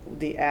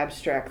the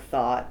abstract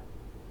thought,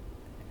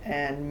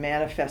 and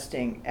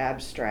manifesting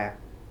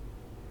abstract.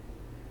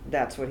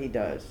 That's what he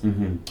does.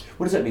 Mm-hmm.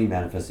 What does that mean,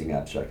 manifesting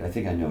abstract? I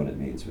think I know what it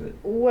means, but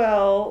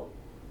well,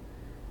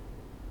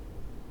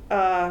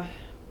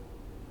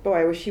 boy,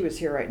 I wish he was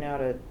here right now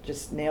to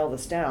just nail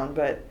this down,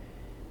 but.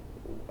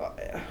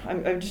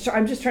 I'm just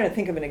trying to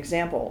think of an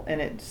example, and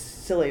it's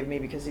silly of me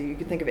because you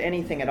could think of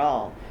anything at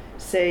all.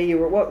 Say you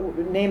were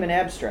name an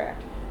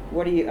abstract.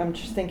 What do you? I'm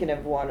just thinking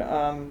of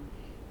one.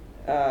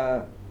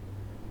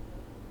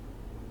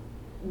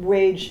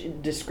 Wage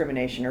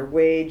discrimination or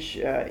wage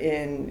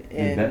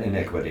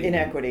inequity.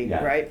 Inequity,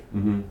 yeah. Right?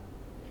 Mm-hmm.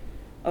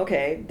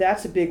 Okay,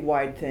 that's a big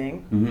wide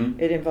thing. Mm-hmm.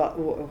 It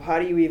involves. How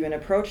do you even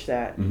approach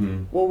that?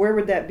 Mm-hmm. Well, where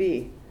would that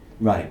be?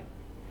 Right.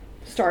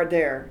 Start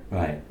there.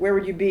 Right. Where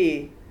would you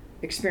be?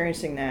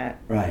 Experiencing that.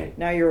 Right.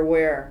 Now you're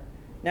aware.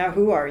 Now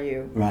who are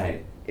you?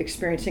 Right.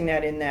 Experiencing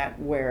that in that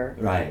where.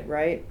 Right.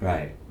 Right?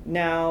 Right.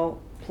 Now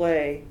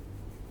play.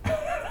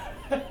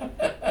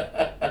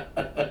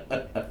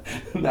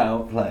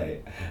 Now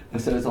play.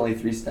 So it's only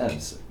 3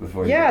 steps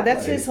before you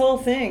that's play. his whole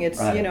thing. It's,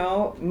 right.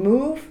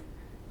 Move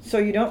so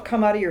you don't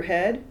come out of your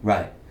head.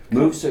 Right.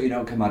 Move so you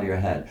don't come out of your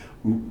head.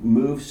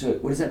 Move so.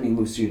 What does that mean?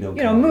 Move so you don't.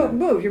 Come out of your head?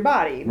 Move your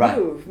body.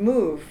 Right.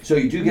 Move. So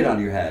you do get out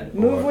of your head.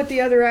 Move with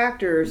the other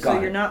actors, so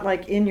you're not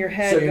like in your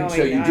head going.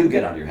 So you do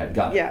get out of your head.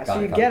 Got it. Yeah. So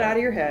you get out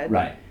of your head.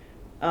 Right.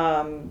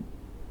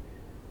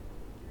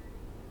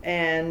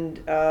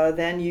 And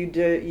then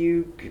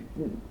you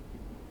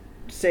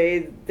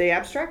say the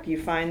abstract.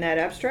 You find that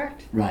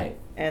abstract. Right.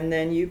 And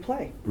then you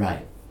play.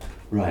 Right.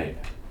 Right.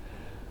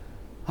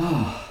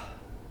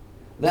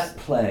 That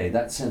play,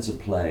 that sense of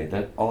play,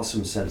 that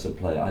awesome sense of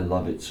play, I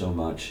love it so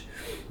much.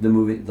 The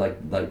movie, like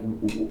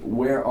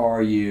where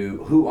are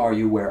you, who are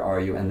you, where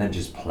are you, and then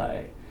just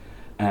play.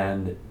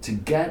 And to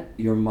get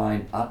your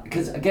mind up,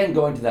 because again,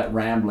 going to that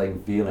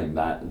rambling feeling,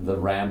 the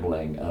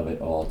rambling of it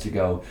all, to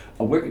go,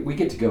 we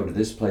get to go to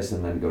this place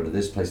and then go to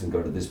this place and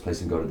go to this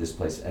place and go to this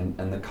place, and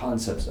the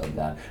concepts of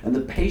that, and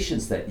the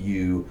patience that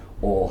you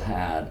all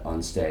had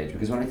on stage.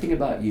 Because when I think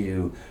about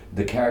you,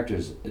 the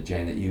characters,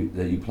 Jane,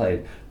 that you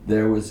played,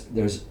 there's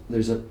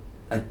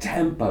a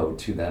tempo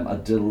to them, a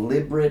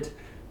deliberate,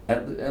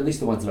 at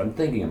least the ones that I'm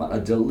thinking about, a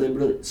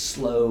deliberate,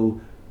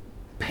 slow,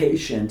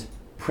 patient,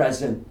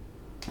 present,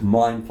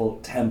 mindful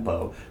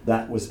tempo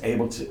that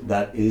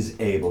is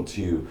able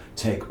to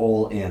take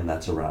all in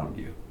that's around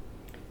you.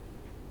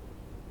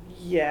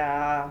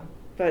 Yeah,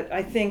 but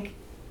I think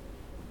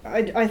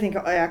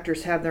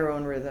actors have their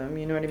own rhythm.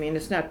 You know what I mean?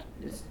 It's not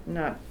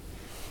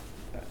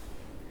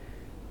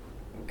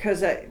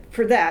because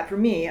for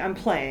me, I'm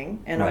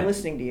playing and I'm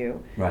listening to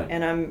you, right?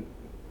 And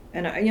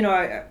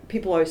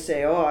people always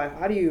say, "Oh,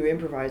 how do you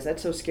improvise?"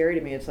 That's so scary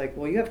to me. It's like,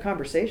 well, you have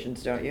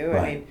conversations, don't you?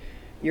 Right. I mean,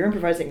 you're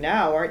improvising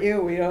now, aren't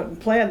you? We don't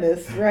plan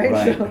this, right?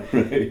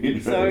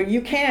 Right. So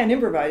you can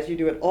improvise. You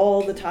do it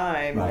all the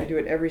time. Right. You do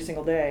it every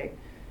single day.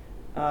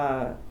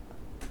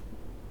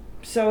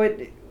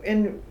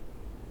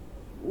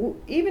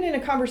 Even in a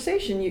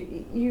conversation,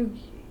 you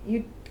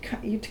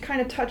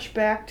kind of touch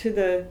back to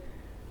the,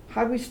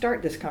 how did we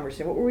start this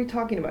conversation? What were we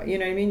talking about? You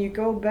know what I mean? You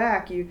go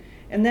back,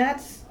 and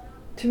that's,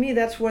 to me,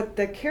 that's what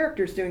the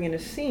character's doing in a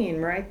scene,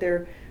 right?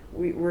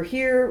 We're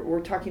here, we're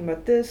talking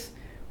about this,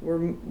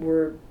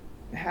 we're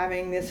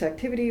having this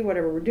activity,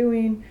 whatever we're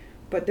doing,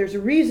 but there's a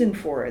reason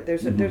for it.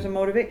 There's a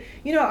motivation.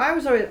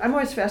 I'm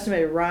always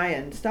fascinated with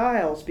Ryan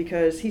Stiles,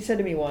 because he said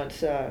to me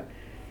once,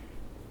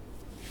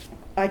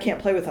 I can't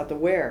play without the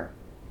where.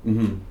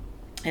 Mm-hmm.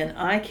 And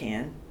I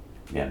can.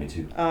 Yeah, me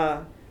too.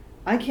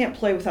 I can't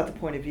play without the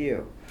point of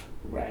view.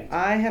 Right.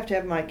 I have to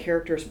have my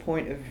character's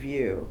point of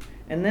view,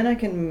 and then I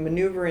can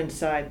maneuver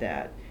inside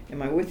that.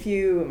 Am I with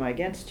you? Am I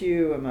against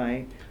you?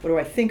 What do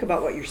I think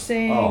about what you're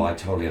saying? Oh, I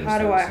totally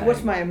understand.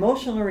 What's my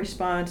emotional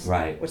response?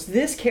 Right. What's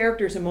this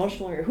character's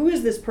emotional, who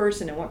is this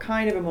person and what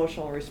kind of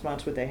emotional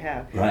response would they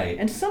have? Right.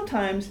 And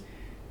sometimes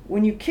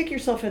when you kick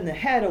yourself in the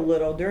head a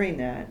little during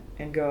that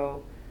and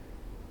go,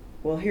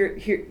 well, here,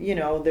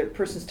 the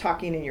person's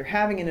talking and you're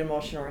having an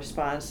emotional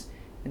response,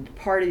 and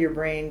part of your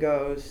brain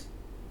goes,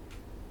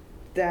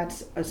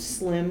 that's a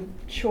slim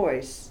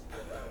choice.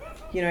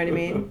 You know what I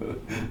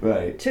mean?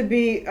 Right. To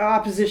be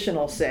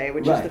oppositional, say,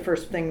 which right. is the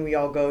first thing we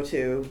all go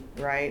to,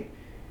 right?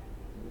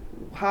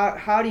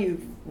 How do you,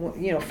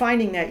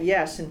 finding that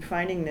yes and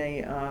finding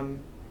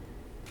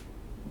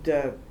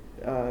the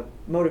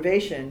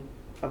motivation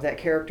of that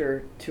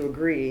character to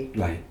agree.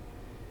 Right.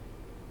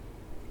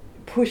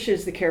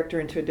 Pushes the character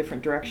into a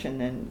different direction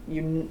than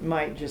you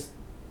might just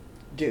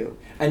do.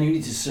 And you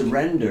need to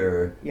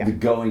surrender the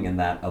going in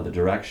that other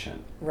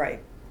direction.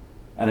 Right.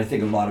 And I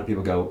think a lot of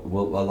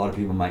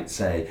people might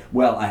say,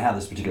 well, I have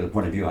this particular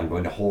point of view, I'm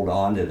going to hold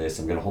on to this,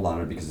 I'm going to hold on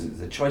to it because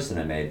it's a choice that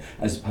I made,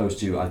 as opposed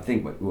to, what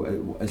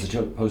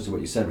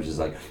you said, which is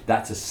like,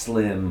 that's a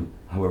slim,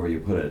 however you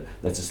put it,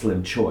 that's a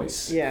slim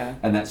choice. Yeah.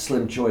 And that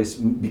slim choice,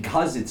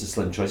 because it's a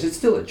slim choice, it's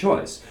still a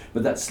choice,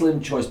 but that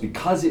slim choice,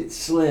 because it's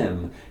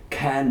slim,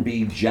 can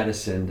be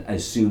jettisoned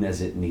as soon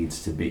as it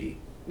needs to be.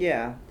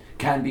 Yeah.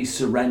 Can be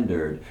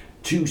surrendered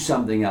to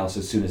something else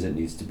as soon as it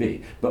needs to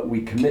be. But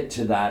we commit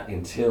to that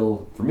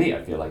until, for me,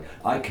 I feel like,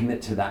 I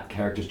commit to that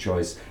character's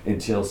choice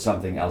until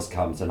something else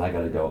comes and I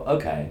gotta go,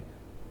 okay,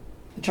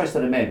 the choice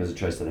that I made was a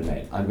choice that I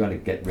made. I'm going to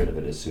get rid of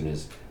it as soon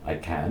as I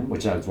can,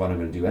 which is what I'm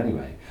going to do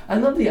anyway. I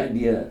love the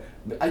idea,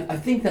 I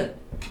think that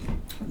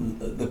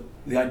the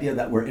idea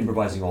that we're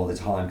improvising all the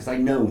time, because I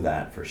know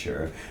that for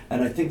sure,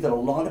 and I think that a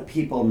lot of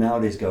people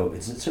nowadays go,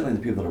 it's certainly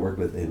the people that I work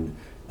with in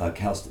it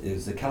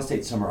was the Cal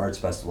State Summer Arts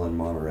Festival in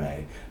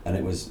Monterey, and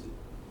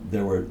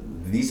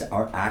these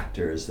are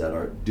actors that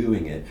are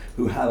doing it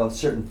who have a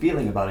certain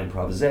feeling about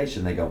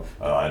improvisation. They go,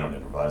 oh, I don't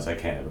improvise, I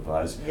can't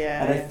improvise.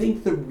 Yeah. And I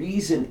think the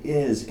reason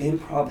is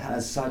improv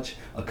has such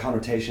a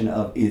connotation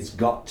of it's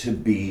got to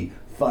be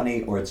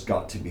funny, or it's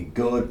got to be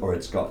good, or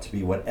it's got to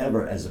be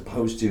whatever, as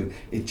opposed to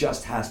it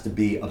just has to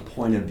be a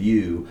point of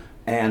view,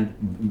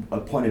 and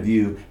a point of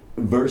view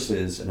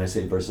versus, and I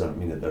say versus, I don't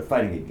mean that they're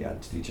fighting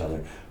against each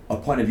other, a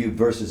point of view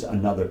versus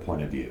another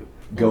point of view,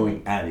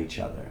 going at each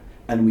other.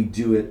 And we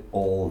do it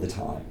all the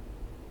time.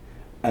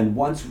 And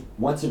once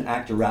an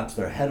actor wraps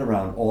their head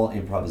around all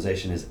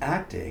improvisation is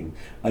acting,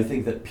 I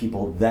think that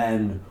people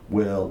then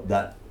will,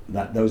 that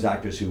those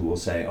actors who will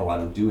say, oh, I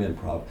don't do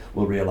improv,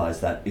 will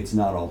realize that it's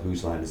not all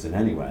Whose Line Is It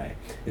Anyway.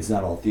 It's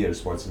not all theater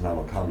sports, it's not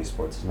all comedy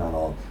sports, it's not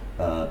all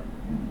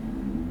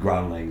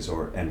groundlings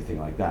or anything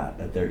like that.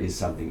 That there is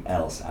something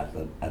else at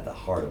the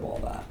heart of all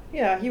that.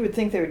 Yeah, you would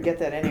think they would get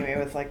that anyway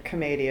with like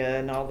Commedia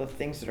and all the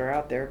things that are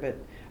out there, but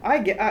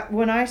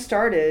when I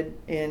started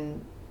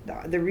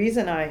the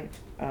reason I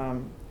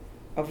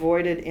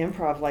avoided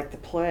improv like the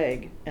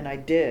plague, and I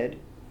did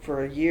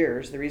for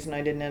years, the reason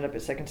I didn't end up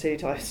at Second City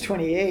till I was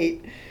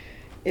 28,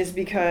 is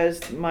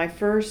because my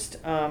first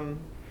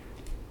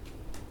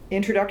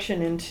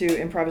introduction into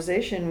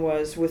improvisation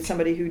was with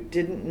somebody who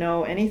didn't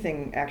know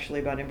anything actually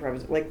about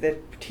improvisation. Like the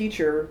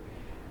teacher,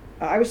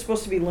 I was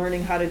supposed to be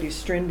learning how to do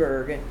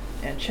Strindberg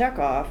and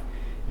Chekhov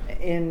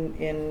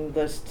in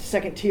the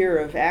second tier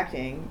of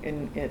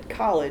acting at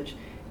college,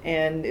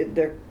 and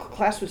the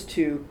class was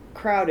too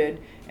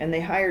crowded, and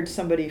they hired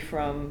somebody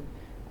from,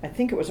 I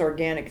think it was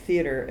Organic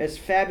Theater. As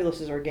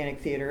fabulous as Organic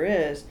Theater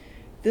is,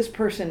 this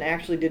person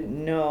actually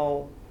didn't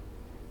know.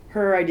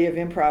 Her idea of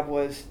improv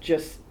was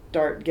just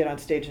get on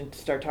stage and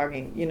start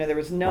talking. There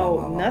was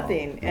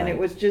nothing, and right.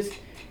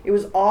 it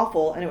was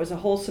awful, and it was a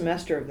whole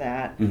semester of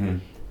that. Mm-hmm.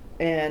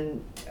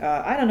 And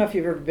I don't know if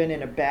you've ever been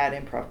in a bad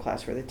improv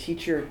class where the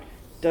teacher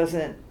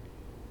doesn't.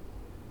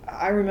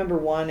 I remember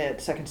one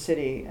at Second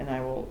City, and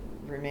I will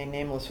remain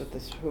nameless with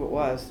who it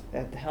was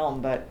at the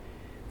helm, but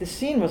the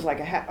scene was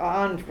like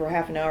on for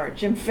half an hour.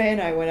 Jim Fay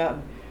and I went out,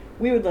 and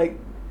we would like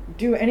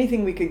do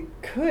anything we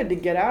could to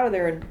get out of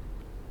there and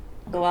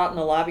go out in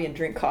the lobby and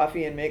drink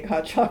coffee and make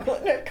hot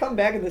chocolate, and I'd come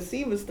back and the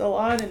scene was still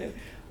on, and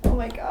oh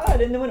my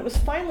God. And then when it was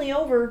finally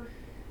over,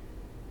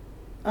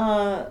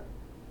 the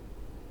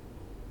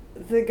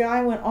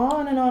guy went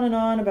on and on and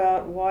on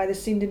about why the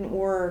scene didn't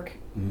work.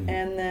 Mm.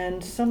 And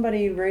then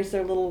somebody raised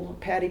their little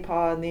patty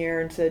paw in the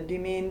air and said, do you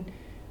mean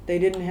they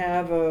didn't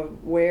have a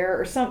where,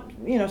 or some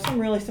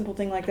really simple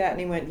thing like that? And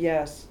he went,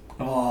 yes.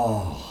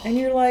 Oh. And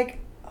you're like,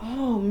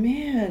 oh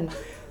man,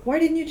 why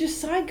didn't you just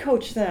side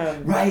coach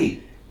them?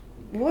 Right.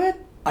 What?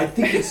 I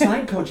think it's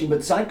side coaching,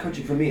 but side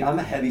coaching for me, I'm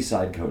a heavy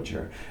side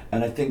coacher.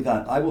 And I think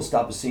that I will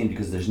stop a scene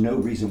because there's no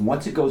reason,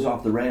 once it goes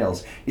off the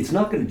rails, it's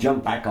not going to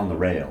jump back on the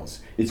rails.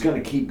 It's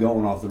going to keep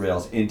going off the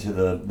rails into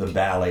the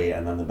valley,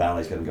 and then the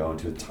valley's going to go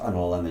into a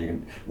tunnel, and then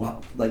you're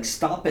going to,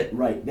 stop it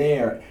right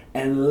there,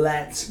 and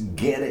let's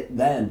get it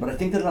then. But I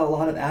think that a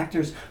lot of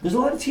actors, there's a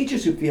lot of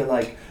teachers who feel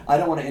like, I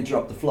don't want to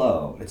interrupt the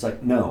flow. It's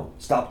like, no,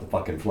 stop the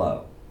fucking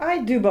flow. I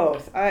do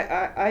both.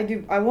 I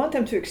do. I want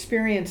them to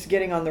experience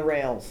getting on the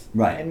rails,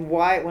 Right. and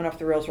why it went off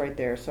the rails right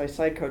there. So I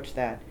side coach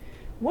that.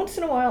 Once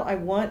in a while, I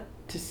want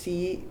to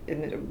see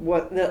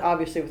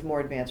obviously with more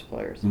advanced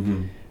players.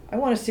 Mm-hmm. I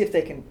want to see if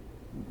they can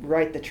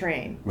ride the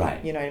train.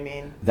 Right. You know what I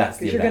mean? That's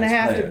the because you're going to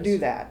have advanced to players. do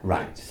that.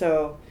 Right.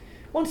 So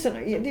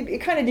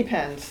it kind of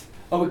depends.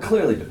 Oh, it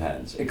clearly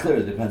depends.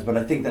 But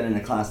I think that in a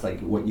class like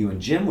what you and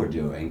Jim were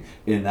doing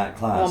in that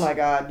class. Oh my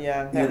God!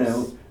 Yeah.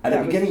 At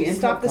the beginning improv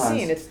stop the class,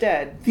 scene. It's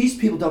dead. These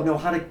people don't know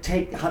how to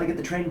get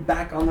the train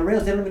back on the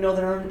rails. They don't even know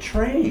they're on a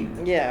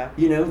train. Yeah.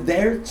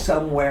 They're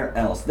somewhere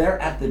else. They're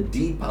at the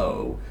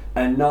depot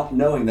and not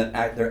knowing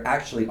that they're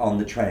actually on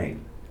the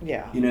train.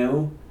 Yeah.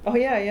 Oh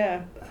yeah,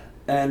 yeah.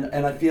 And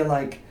I feel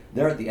like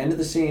they're at the end of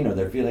the scene, or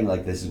they're feeling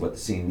like this is what the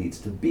scene needs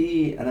to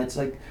be, and it's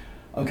like,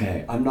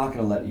 okay, I'm not going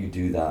to let you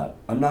do that.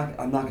 I'm not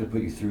going to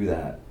put you through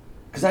that.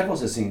 Because I've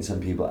also seen some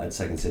people at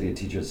Second City, a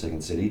teacher at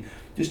Second City,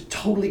 just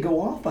totally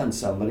go off on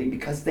somebody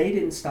because they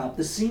didn't stop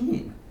the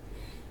scene.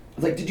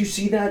 Like, did you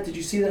see that?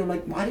 I'm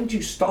like, why didn't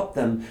you stop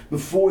them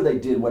before they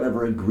did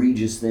whatever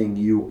egregious thing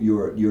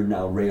you're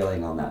now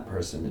railing on that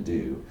person to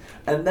do?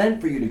 And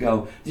then for you to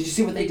go, did you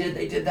see what they did?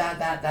 They did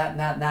that, and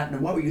that,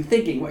 and what were you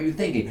thinking?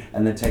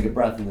 And then take a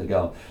breath and then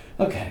go,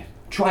 okay,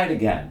 try it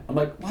again. I'm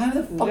like, why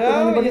the fuck would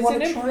anybody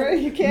want to try it?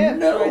 You can't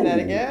try that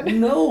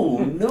again. No.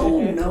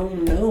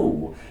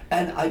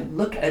 And I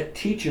look at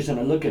teachers and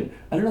I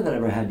don't know that I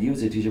ever had you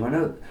as a teacher, but I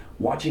know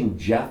watching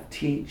Jeff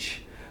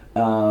teach,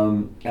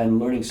 and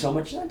learning so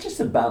much, not just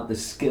about the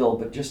skill,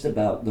 but just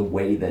about the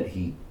way that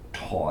he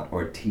taught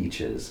or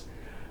teaches.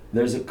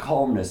 There's a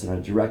calmness and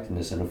a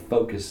directness and a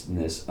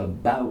focusedness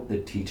about the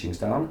teaching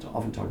style. I don't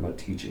often talk about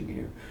teaching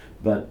here,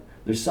 but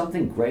there's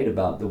something great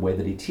about the way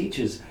that he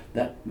teaches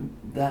that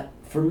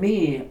for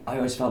me, I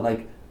always felt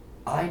like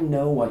I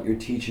know what you're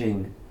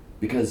teaching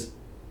because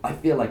I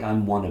feel like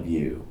I'm one of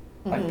you.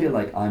 Mm-hmm. I feel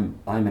like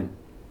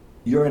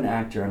you're an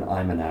actor and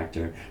I'm an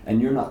actor,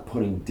 and you're not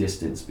putting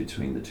distance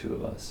between the two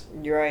of us.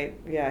 You're right.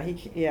 Yeah,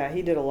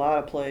 he did a lot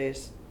of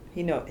plays.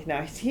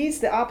 Now he's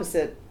the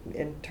opposite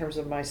in terms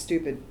of my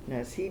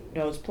stupidness. He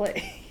knows play.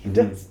 He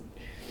does.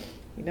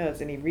 He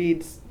knows, and he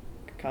reads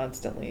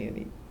constantly, and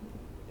he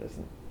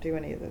doesn't do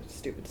any of the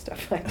stupid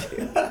stuff I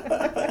do.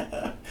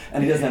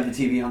 And he doesn't have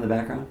the TV on the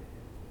background?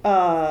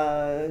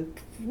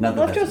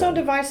 Left to his own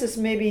devices,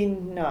 maybe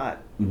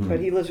not. Mm-hmm. But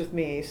he lives with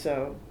me,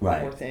 so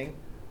poor thing.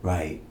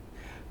 Right.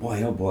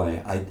 Boy, oh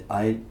boy, I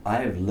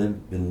have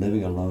been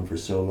living alone for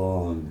so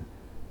long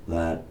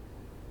that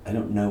I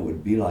don't know what it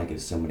would be like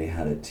if somebody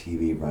had a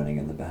TV running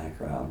in the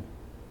background.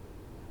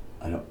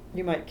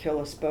 You might kill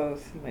us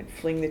both. You might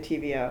fling the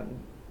TV out.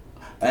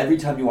 Every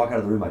time you walk out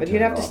of the room, but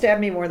you'd have to stab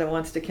me more than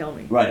once to kill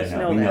me. Right, I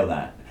know. We know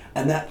that.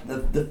 And that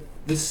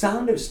the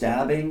sound of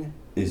stabbing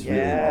is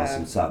really an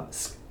awesome sound.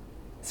 It's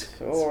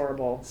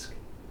horrible.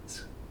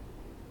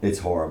 It's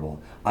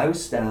horrible. I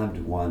was stabbed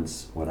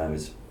once when I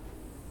was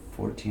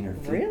 14 or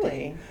 15.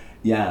 Really?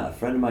 Yeah, a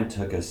friend of mine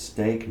took a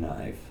steak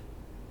knife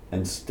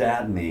and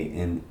stabbed me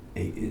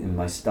in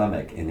my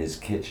stomach in his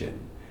kitchen,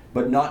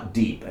 but not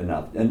deep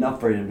enough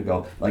for him to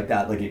go like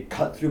that. Like it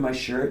cut through my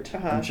shirt.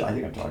 Uh-huh. I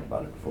think I've talked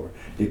about it before.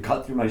 It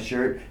cut through my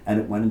shirt and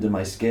it went into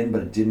my skin,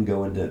 but it didn't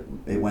go into.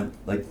 It went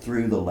like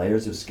through the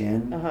layers of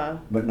skin,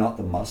 but not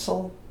the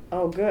muscle.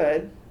 Oh,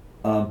 good.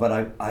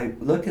 But I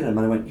looked at him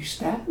and I went, "You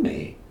stabbed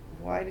me."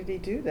 Why did he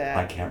do that?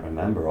 I can't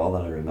remember. All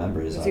that I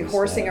remember is was he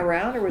horsing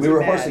around, or was he we were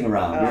mad? Horsing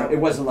around. Oh. It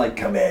wasn't like,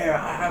 "Come here,"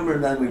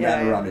 and then we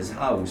ran around his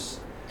house.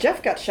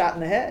 Jeff got shot in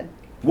the head.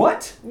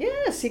 What?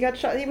 Yes, he got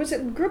shot. He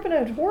grew up in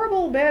a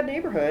horrible, bad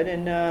neighborhood,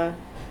 and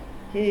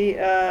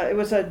it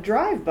was a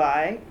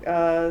drive-by.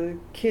 The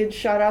kid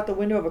shot out the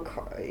window of a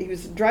car. He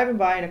was driving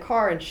by in a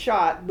car and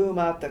shot, boom,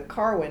 out the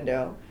car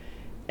window,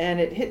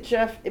 and it hit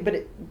Jeff.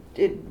 But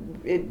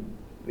it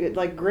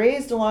like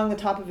grazed along the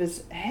top of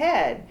his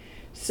head.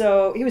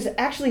 So he was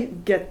actually,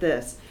 get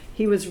this,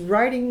 he was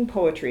writing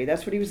poetry.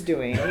 That's what he was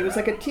doing. He was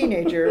like a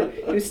teenager.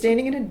 He was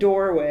standing in a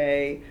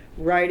doorway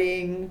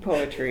writing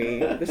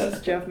poetry. This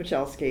is Jeff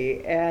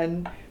Michalski.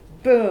 And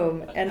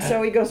boom. And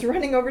so he goes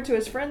running over to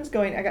his friends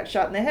going, I got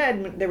shot in the head.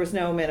 And there was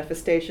no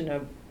manifestation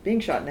of being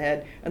shot in the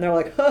head. And they're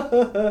like, ha,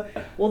 ha, ha.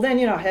 Well, then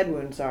you know how head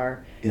wounds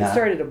are. Yeah. He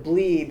started to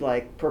bleed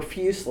like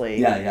profusely.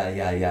 Yeah.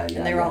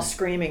 And they were all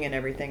screaming and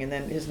everything. And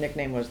then his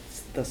nickname was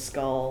the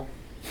Skull.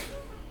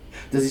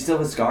 Does he still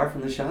have a scar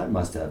from the shot?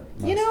 Must have.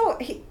 You know,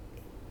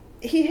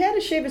 he had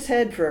to shave his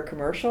head for a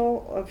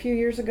commercial a few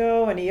years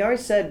ago, and he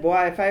always said,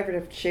 boy, if I ever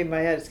have to shave my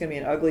head, it's going to be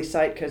an ugly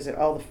sight because of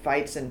all the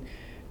fights and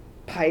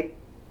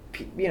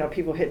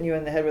people hitting you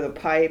in the head with a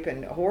pipe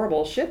and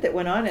horrible shit that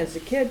went on as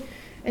a kid.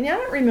 And yeah, I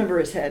don't remember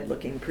his head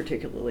looking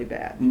particularly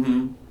bad.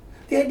 Mm-hmm.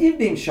 The idea of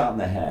being shot in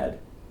the head,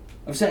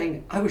 of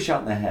saying, I was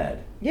shot in the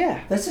head.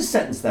 Yeah. That's a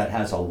sentence that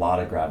has a lot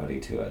of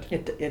gravity to it.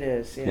 It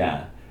is,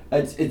 yeah. Yeah.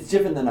 It's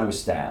different than I was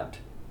stabbed.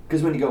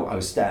 Because when you go, I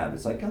was stabbed,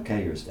 it's like,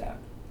 okay, you're stabbed.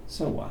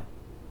 So what?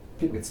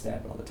 People get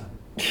stabbed all the time.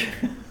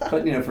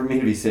 But, for me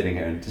to be sitting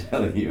here and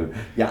telling you,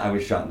 yeah, I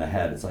was shot in the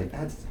head, it's like,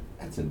 that's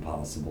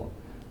impossible.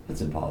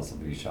 That's impossible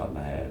to be shot in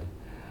the head.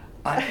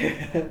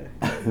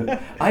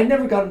 I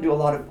never got into a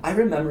lot of. I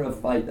remember a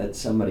fight that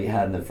somebody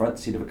had in the front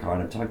seat of a car,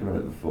 and I've talked about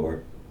it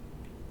before.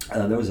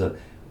 There was a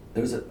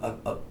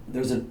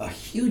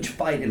huge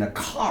fight in a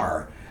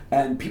car,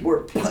 and people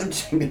were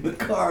punching in the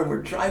car, and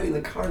we're driving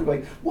the car and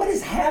going, "What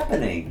is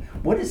happening?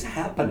 What is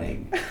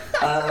happening?"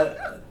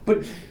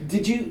 But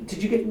did you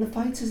get into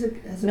fights as a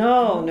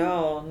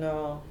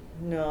No.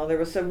 There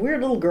was some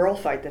weird little girl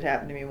fight that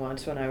happened to me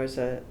once when I was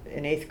in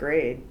 8th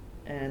grade,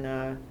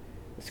 and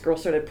this girl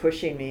started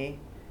pushing me,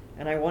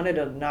 and I wanted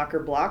to knock her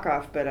block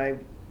off, but I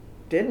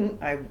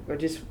didn't. I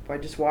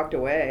just walked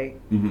away,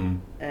 mm-hmm.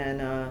 and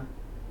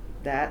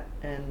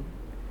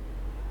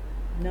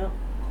no.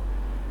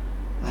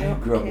 I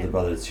grew up with a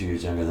brother that's 2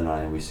 years younger than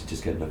I, and we used to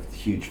just get in a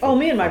huge fight. Oh,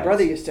 me and my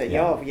brother used to,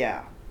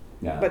 yeah.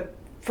 Yeah. But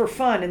for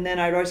fun, and then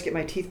I'd always get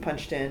my teeth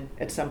punched in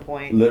at some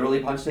point. Literally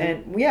punched in?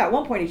 And yeah, at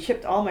one point he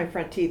chipped all my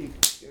front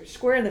teeth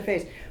square in the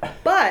face.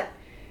 But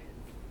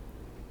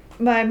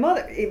my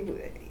mother,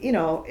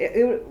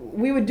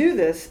 we would do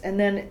this, and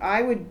then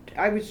I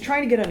was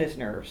trying to get on his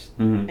nerves,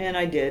 mm-hmm. and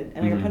I did,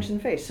 and I got punched in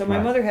the face. So my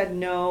right. mother had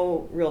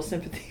no real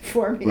sympathy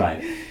for me.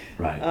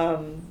 Right.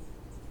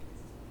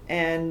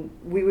 And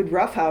we would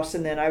roughhouse,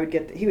 and then I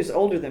would he was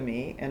older than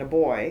me and a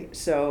boy,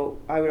 so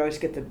I would always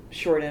get the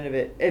short end of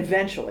it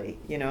eventually,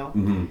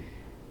 Mm-hmm.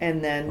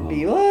 And then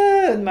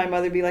and my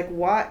mother would be like,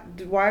 why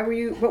were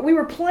you, but we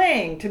were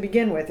playing to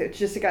begin with.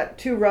 It got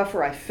too rough,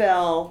 or I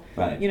fell.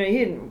 Right.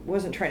 He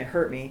wasn't trying to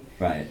hurt me.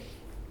 Right.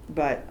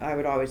 But I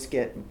would always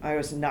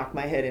knock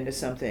my head into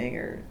something,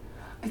 or.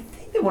 I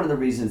think that one of the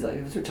reasons,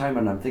 as we're talking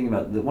about, I'm thinking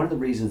about, one of the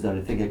reasons that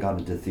I think I got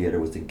into theater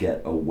was to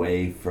get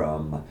away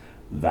from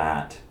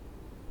that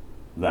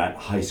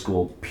high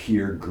school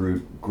peer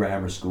group,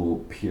 grammar school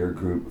peer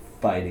group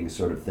fighting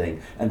sort of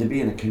thing, and to be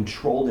in a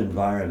controlled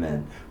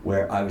environment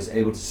where I was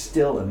able to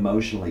still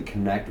emotionally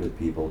connect with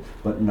people,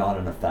 but not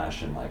in a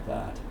fashion like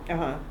that.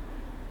 Uh-huh.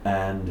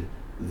 And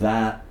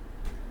that,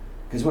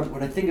 because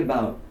when I think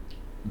about,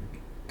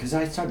 because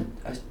I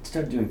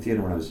started doing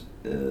theater when I was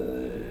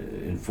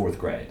in 4th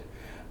grade,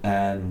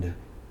 and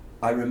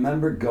I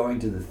remember going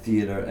to the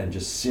theater and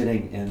just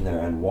sitting in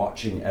there and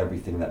watching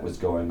everything that was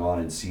going on,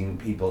 and seeing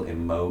people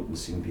emote and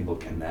seeing people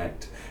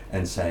connect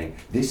and saying,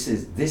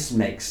 this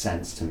makes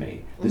sense to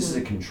me. This is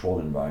a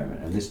controlled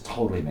environment, and this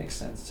totally makes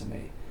sense to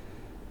me.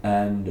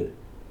 And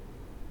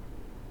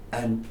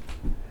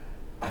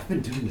I've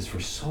been doing this for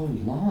so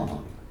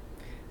long.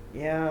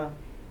 Yeah.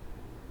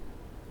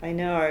 I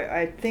know.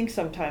 I think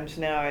sometimes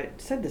now, I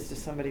said this to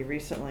somebody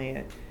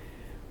recently,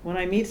 when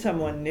I meet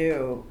someone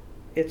new,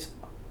 it's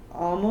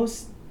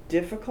almost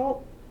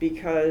difficult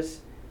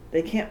because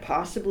they can't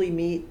possibly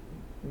meet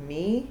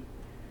me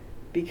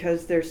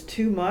because there's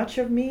too much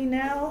of me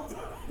now.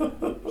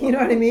 You know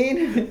what I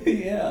mean?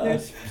 Yeah.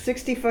 There's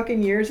 60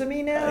 fucking years of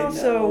me now, I know,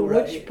 so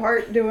right. Which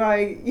part do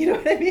I, you know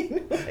what I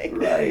mean?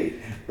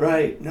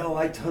 Right. No,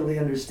 I totally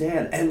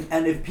understand.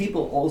 And if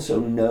people also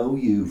know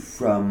you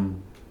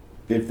from,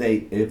 if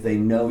they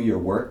know your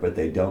work but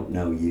they don't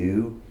know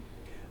you,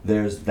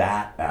 there's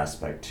that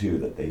aspect too,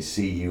 that they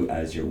see you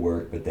as your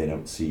work, but they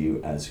don't see you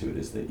as who it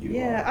is that you are.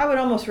 Yeah, I would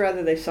almost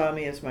rather they saw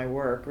me as my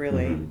work,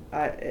 really. Mm-hmm.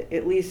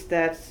 At least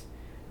then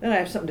I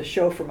have something to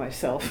show for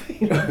myself.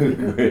 Great.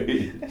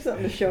 I have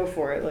something to show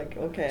for it, like,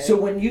 okay.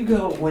 So do you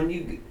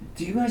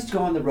guys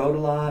go on the road a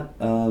lot,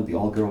 the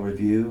All Girl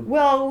Review?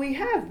 Well, we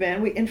have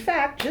been. In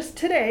fact, just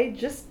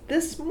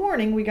this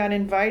morning, we got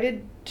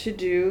invited to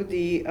do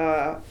the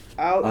Out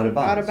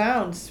of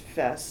Bounds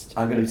Fest.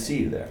 I'm going to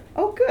see you there.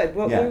 Oh, good.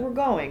 Well, yeah. we were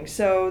going.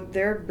 So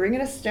they're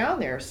bringing us down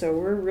there. So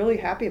we're really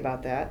happy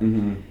about that.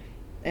 Mm-hmm.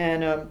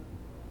 And,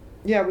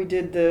 we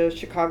did the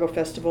Chicago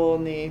Festival,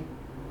 and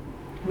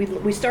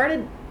we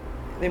started,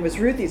 it was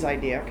Ruthie's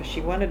idea, because she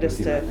wanted us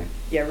to...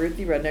 Yeah,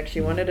 Ruthie Rudnick. She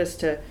wanted us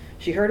to...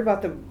 She heard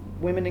about the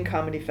Women in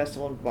Comedy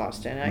Festival in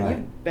Boston. And Right.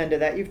 You've been to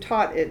that. You've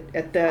taught it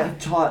at the...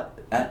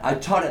 I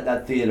taught at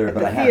that theater, at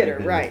but the I theater, haven't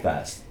been right. to the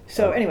fest.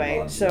 So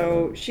anyway,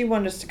 she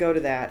wanted us to go to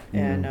that,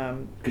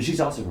 and because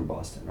she's also from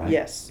Boston, right?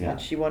 yes, Yeah.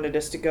 and she wanted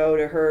us to go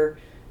to her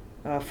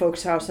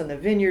folks' house on the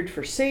vineyard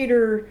for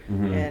Seder,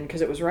 Mm-hmm. and because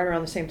it was right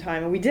around the same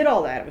time, and we did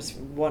all that. It was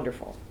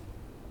wonderful.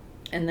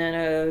 And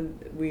then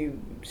we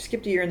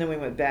skipped a year, and then we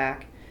went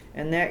back,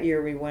 and that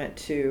year we went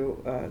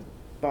to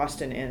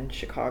Boston and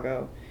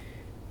Chicago,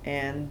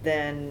 and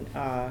then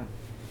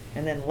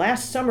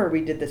last summer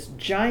we did this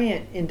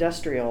giant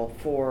industrial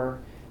for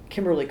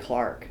Kimberly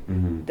Clark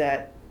Mm-hmm.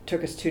 that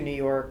took us to New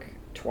York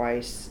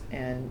twice,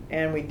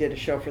 and we did a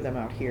show for them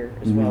out here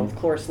as Mm-hmm. well with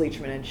Cloris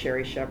Leachman and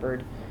Sherry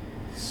Shepard.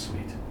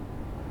 Sweet.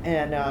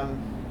 And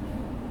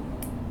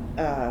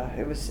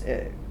it was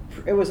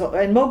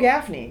and Mo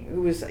Gaffney,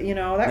 who was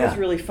was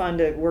really fun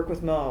to work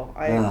with Mo.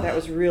 That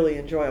was really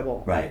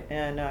enjoyable. Right.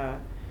 And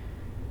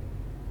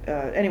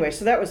anyway,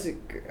 so that was a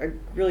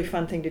really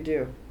fun thing to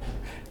do.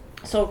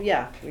 So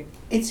yeah,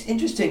 It's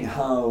interesting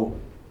how,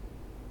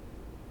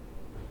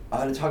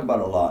 I'm going to talk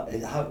about it a lot,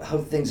 how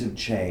things have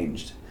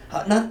changed.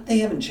 Not they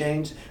haven't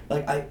changed,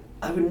 like I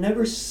would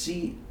never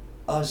see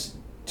us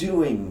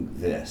doing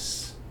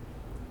this.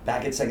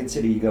 Back at Second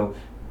City, you go,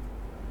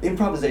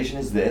 improvisation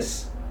is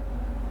this.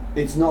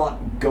 It's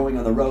not going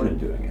on the road and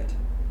doing it.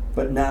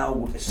 But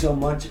now there's so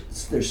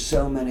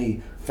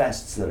many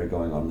fests that are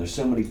going on. There's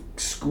so many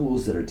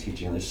schools that are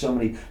teaching. And there's so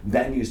many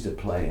venues to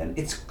play in.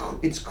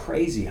 It's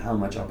crazy how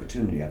much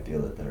opportunity I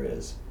feel that there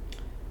is.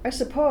 I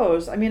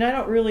suppose. I mean, I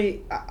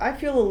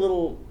feel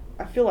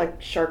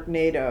like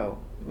Sharknado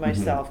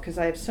myself, because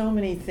I have so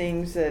many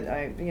things that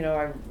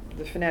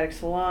the Fanatic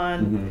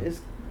Salon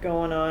is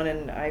going on,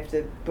 and I have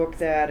to book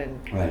that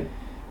and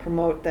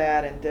promote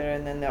that, and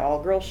then the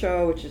All Girl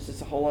Show, which is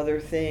just a whole other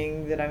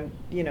thing that I'm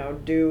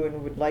do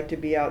and would like to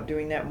be out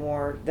doing that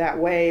more that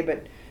way,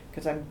 but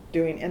because I'm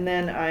doing, and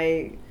then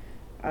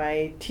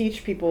I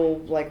teach people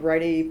like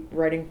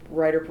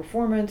writer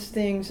performance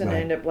things, and I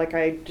end up, like,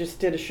 I just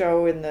did a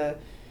show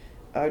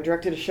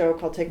directed a show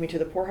called Take Me to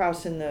the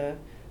Poorhouse in the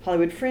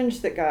Hollywood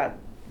Fringe that got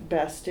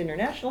Best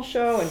International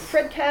Show, and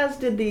Fred Kaz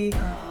did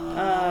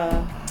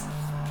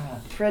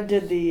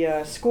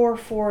the score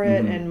for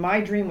it, and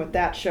my dream with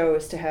that show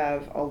is to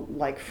have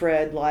like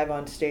Fred live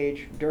on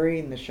stage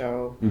during the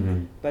show,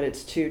 but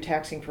it's too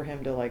taxing for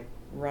him to like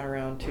run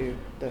around to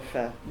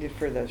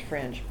for the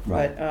Fringe.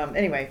 But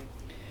anyway,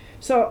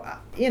 so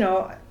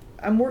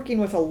I'm working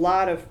with a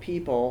lot of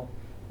people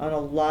on a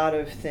lot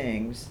of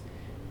things,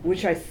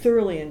 which I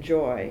thoroughly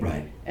enjoy,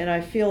 and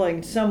I feel like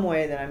in some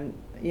way that I'm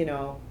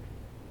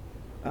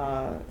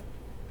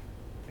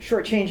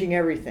shortchanging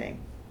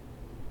everything.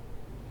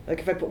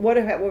 Like, what would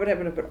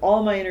happen to put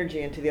all my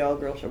energy into the All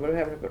Girl Show? What would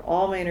happen to put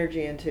all my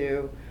energy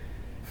into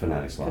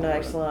Fanatic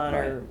Salon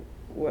or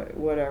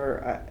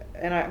whatever?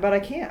 But I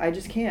can't. I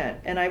just can't.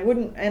 And I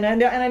wouldn't. And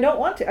I don't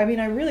want to. I mean,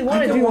 I really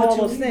want to do all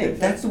those things.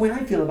 That's the way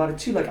I feel about it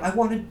too. Like, I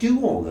want to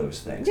do all those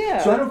things.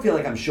 Yeah. So I don't feel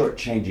like I'm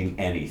shortchanging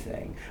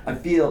anything. I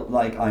feel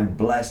like I'm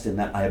blessed in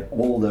that I have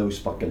all those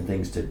fucking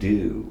things to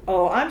do.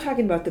 Oh, I'm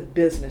talking about the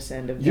business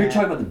end of that. You're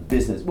talking about the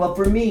business. Well,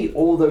 for me,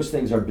 all those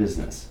things are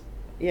business.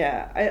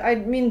 Yeah, I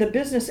mean the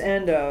business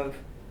end of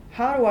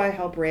how do I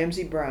help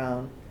Ramsey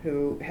Brown,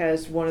 who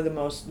has one of the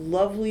most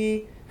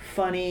lovely,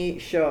 funny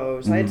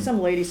shows. I had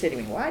some lady say to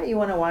me, "Why do you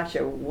want to watch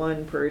a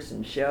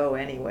one-person show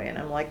anyway?" And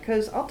I'm like,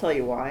 "'Cause I'll tell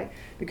you why.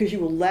 Because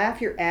you will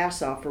laugh your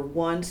ass off for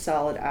 1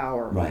 solid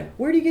hour. Right.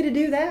 Where do you get to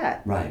do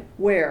that? Right.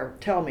 Where?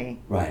 Tell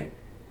me." Right.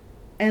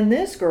 And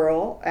this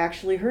girl,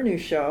 actually, her new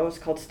show is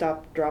called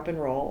Stop, Drop,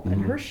 and Roll,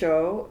 and her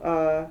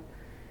show.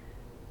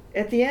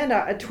 At the end,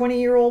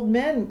 20-year-old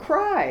men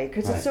cry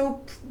because it's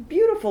so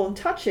beautiful and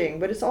touching,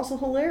 but it's also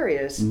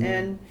hilarious.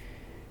 And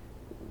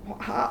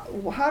how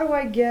do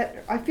I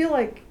get? I feel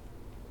like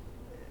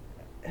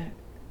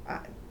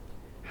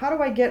how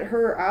do I get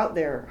her out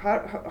there?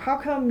 How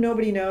come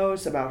nobody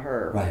knows about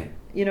her? Right.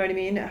 You know what I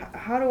mean?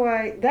 How do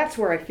I? That's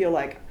where I feel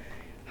like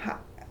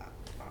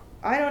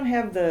I don't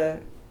have the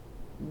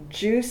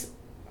juice,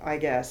 I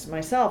guess,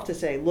 myself to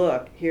say,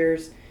 look,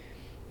 here's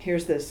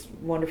this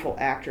wonderful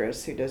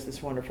actress who does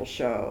this wonderful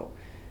show,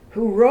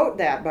 who wrote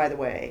that, by the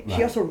way.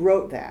 She also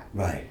wrote that.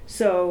 Right.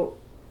 So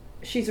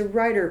she's a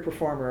writer,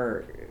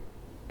 performer,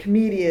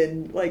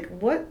 comedian. Like,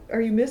 what are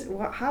you missing?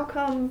 How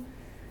come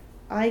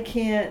I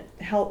can't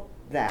help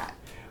that?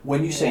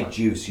 When you say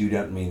juice, you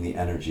don't mean the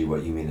energy.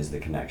 What you mean is the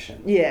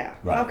connection. Yeah.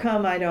 Right. How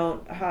come I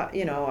don't?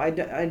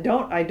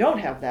 I don't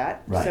have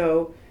that. Right.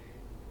 So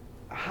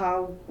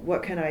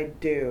what can I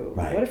do?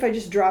 Right. What if I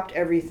just dropped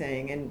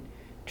everything and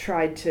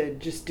tried to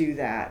just do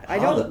that? I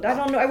don't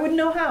know. I wouldn't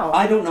know how.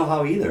 I don't know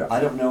how either.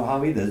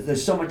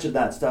 There's so much of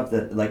that stuff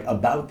that, like,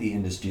 about the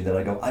industry that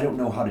I go, I don't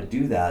know how to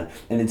do that.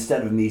 And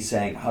instead of me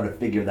saying how to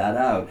figure that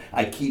out,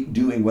 I keep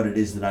doing what it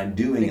is that I'm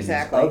doing in these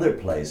other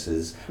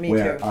places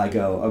where I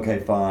go, okay,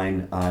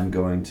 fine, I'm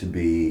going to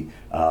be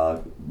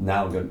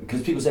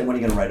because people say, when are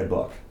you going to write a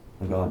book?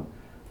 I'm going,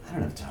 I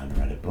don't have time to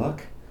write a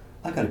book.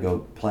 I got to go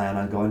plan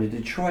on going to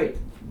Detroit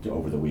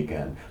over the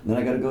weekend. And then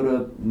I got to go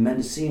to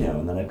Mendocino,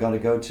 and then I've got to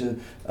go to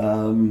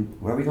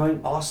where are we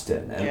going?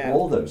 Austin, and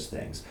all those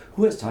things.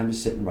 Who has time to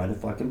sit and write a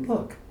fucking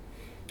book?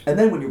 And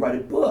then when you write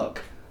a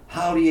book,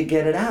 how do you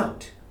get it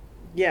out?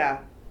 Yeah,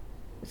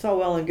 it's all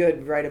well and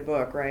good. Write a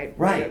book, right?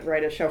 Right.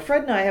 Write a show.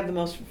 Fred and I have the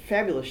most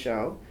fabulous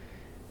show,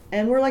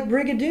 and we're like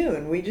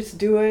Brigadoon. We just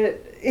do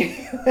it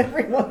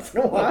every once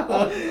in a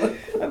while.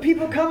 And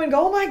people come and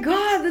go, "Oh my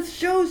God, this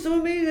show is so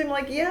amazing!" I'm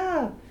like,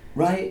 "Yeah."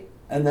 Right.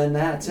 And then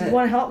that's it. You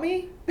want to help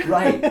me?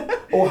 Right.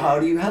 Or how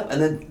do you help?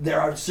 And then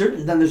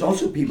there's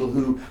also people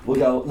who will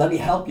go, let me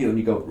help you. And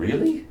you go,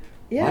 really?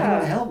 Yeah. Why do you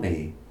want to help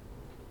me?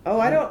 Oh,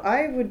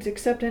 I would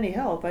accept any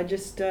help. I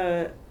just,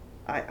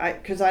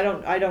 because I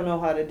don't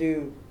know how to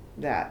do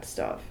that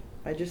stuff.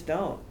 I just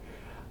don't.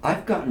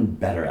 I've gotten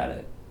better at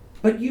it.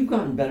 But you've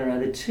gotten better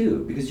at it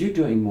too, because you're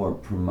doing more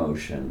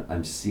promotion.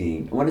 I'm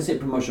seeing. When I say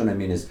promotion, I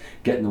mean is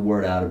getting the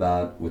word out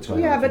about what's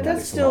going on. Yeah, but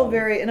that's still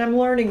and I'm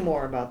learning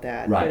more about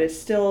that. Right. But it's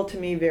still, to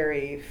me,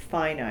 very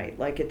finite.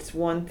 Like, it's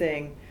one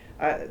thing.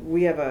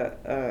 We have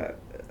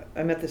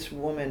I met this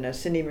woman,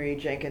 Cindy Marie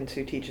Jenkins,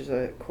 who teaches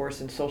a course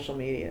in social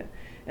media,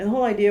 And the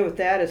whole idea with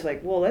that is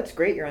like, well, that's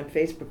great, you're on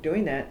Facebook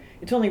doing that.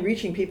 It's only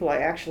reaching people I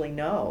actually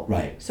know.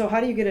 Right. So how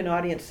do you get an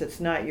audience that's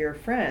not your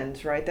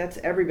friends, right? That's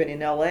everybody in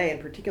LA in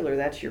particular.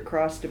 That's your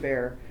cross to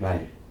bear.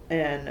 Right.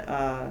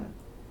 And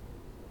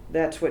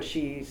that's what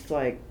she's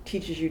like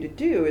teaches you to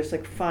do, is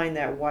like find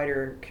that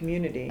wider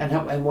community.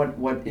 And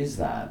what is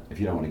that? If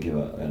you don't want to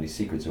give any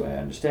secrets away, I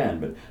understand.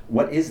 But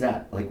what is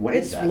that? Like, what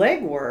is that? It's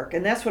legwork,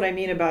 and that's what I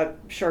mean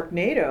about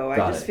Sharknado.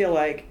 I just feel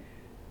like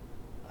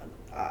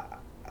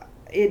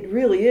it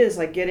really is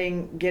like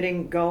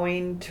getting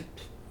going to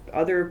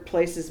other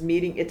places,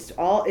 meeting. It's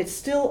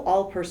still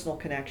all personal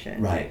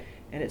connection. Right.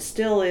 And it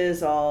still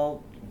is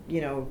all,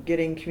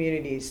 getting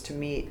communities to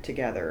meet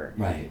together.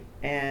 Right.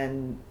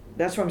 And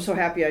that's why I'm so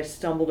happy I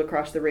stumbled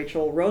across the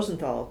Rachel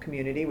Rosenthal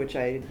community, which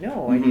I had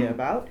no idea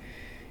about,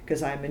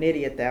 because I'm an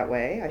idiot that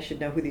way. I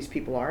should know who these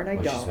people are, and I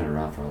don't. She's been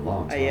around for a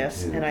long time.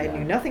 Yes, too. and I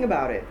knew nothing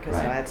about it, because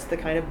that's the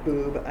kind of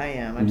boob I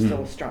am. I'm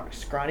still a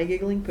scrawny,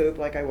 giggling poop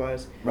like I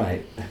was.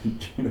 Right.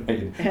 And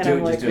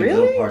I'm like, just doing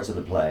really? little parts of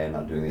the play and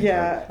not doing the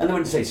entire. And then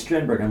when you say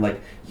Strindberg, I'm like,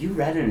 you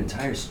read an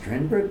entire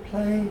Strindberg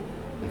play?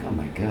 Like, oh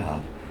my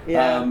God.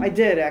 Yeah, I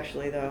did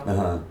actually, though.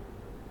 Uh-huh.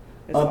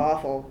 It's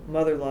awful.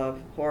 Mother love.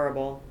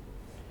 Horrible.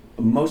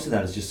 Most of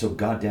that is just so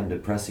goddamn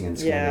depressing and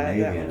Scandinavian.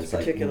 Yeah, that one's it's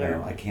particular.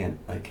 like, I can't.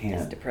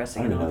 It's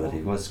depressing. I don't even know awful. that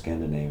he was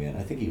Scandinavian.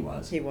 I think he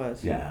was. He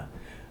was. Yeah.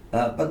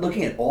 But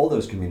looking at all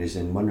those communities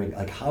and wondering,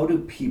 like, how do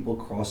people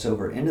cross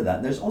over into that?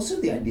 And there's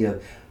also the idea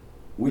of,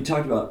 we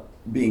talked about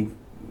being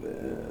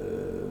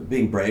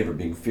brave or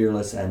being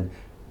fearless, and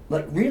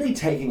like really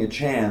taking a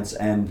chance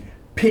and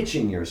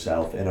pitching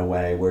yourself in a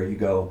way where you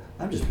go,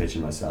 I'm just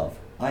pitching myself.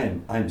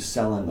 I'm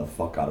selling the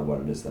fuck out of what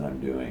it is that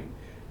I'm doing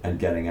and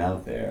getting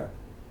out there.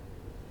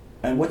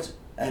 And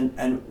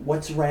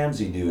what's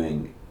Ramsey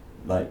doing?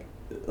 Like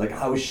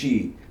how is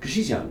she? Because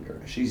she's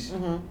younger. She's.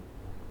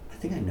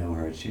 I think I know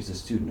her. She's a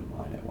student of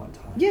mine at one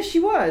time. Yes, she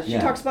was. She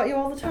Yeah. talks about you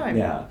all the time.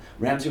 Yeah,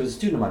 Ramsey was a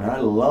student of mine, and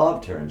I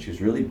loved her, and she is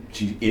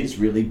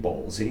really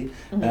ballsy,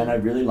 and I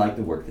really like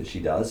the work that she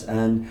does.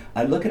 And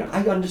I look at her,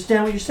 I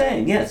understand what you're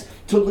saying. Yes,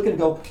 to look at and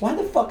go, why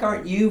the fuck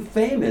aren't you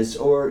famous?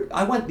 Or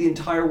I want the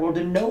entire world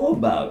to know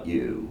about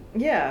you.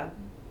 Yeah.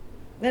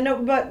 And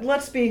but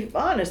let's be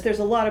honest. There's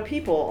a lot of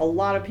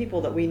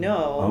people that we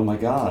know. Oh my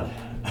God.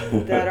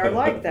 that are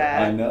like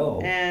that. I know.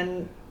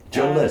 And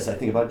Joe List. I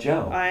think about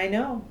Joe. I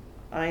know.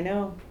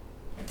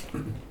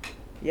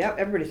 Yep,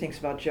 everybody thinks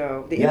about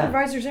Joe. The Yeah.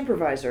 improviser's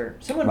improviser.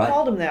 Someone Right.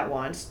 called him that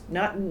once,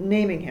 not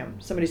naming him.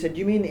 Somebody said,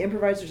 "You mean the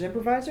improviser's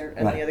improviser?"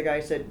 And Right. the other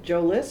guy said,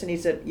 "Joe List," and he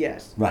said,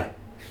 "Yes." Right.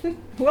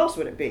 Who else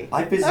would it be?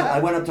 I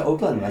went up to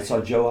Oakland and I saw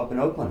Joe up in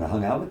Oakland. I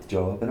hung out with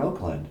Joe up in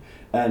Oakland,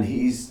 and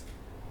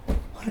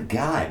what a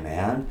guy,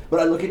 man. But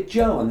I look at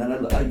Joe, and then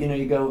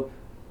you go.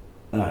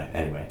 All right,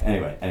 anyway.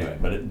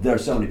 But there are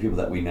so many people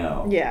that we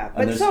know. Yeah,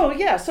 And but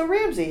so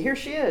Ramsey, here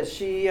she is.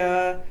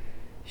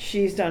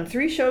 She's done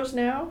 3 shows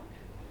now.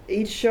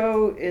 Each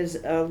show is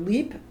a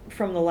leap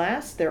from the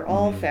last. They're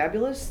all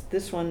fabulous.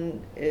 This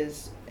one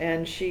is,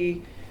 and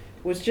she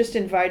was just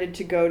invited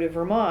to go to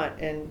Vermont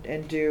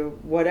and do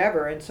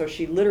whatever. And so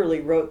she literally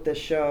wrote this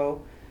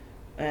show,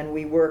 and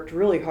we worked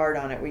really hard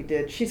on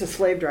it. She's a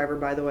slave driver,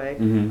 by the way.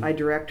 I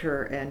direct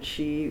her, and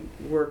she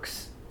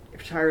works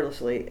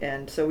tirelessly.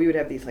 And so we would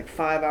have these like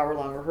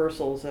 5-hour-long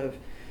rehearsals of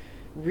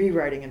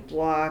rewriting and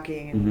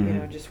blocking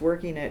and just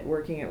working it.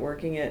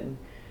 And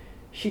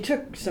she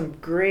took some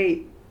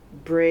great,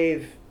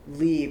 brave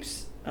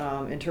leaps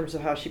in terms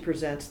of how she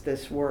presents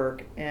this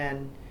work,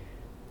 and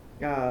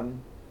I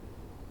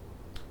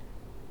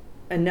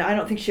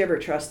don't think she ever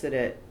trusted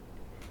it.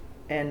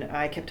 And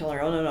I kept telling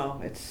her, "Oh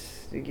no,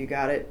 it's you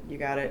got it."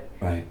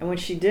 Right. And when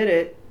she did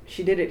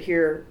it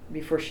here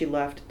before she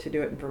left to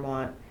do it in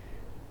Vermont.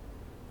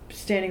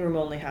 Standing room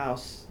only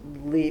house,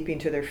 leaping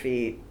to their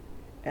feet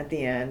at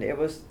the end. It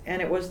was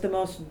the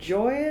most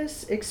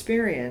joyous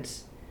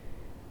experience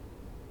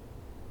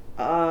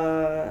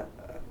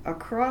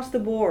across the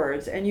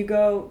boards, and you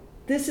go,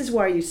 this is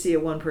why you see a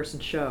one-person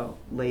show,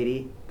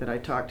 lady that I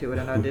talked to at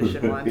an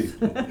audition once.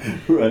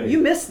 Right. You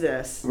missed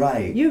this.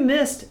 Right. You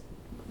missed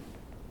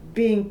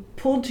being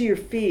pulled to your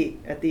feet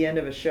at the end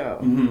of a show.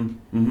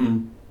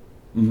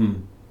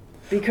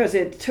 Because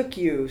it took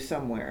you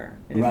somewhere.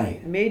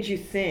 It made you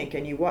think,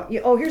 and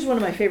here's one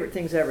of my favorite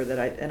things ever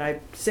and I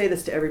say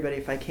this to everybody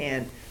if I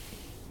can.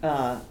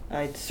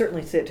 I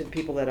certainly say it to the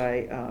people that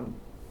I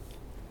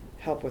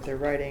help with their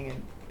writing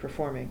and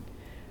performing.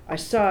 You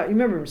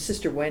remember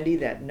Sister Wendy,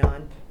 that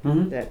nun,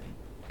 that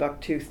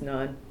buck-toothed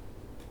nun,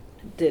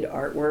 did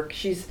artwork.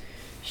 She's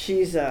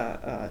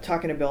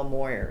talking to Bill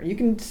Moyer. You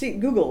can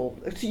Google,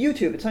 it's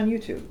YouTube, it's on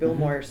YouTube, Bill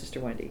Moyer, Sister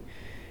Wendy.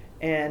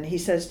 And he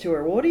says to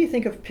her, "Well, what do you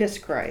think of Piss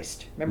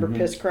Christ? Remember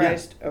Piss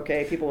Christ? Yeah.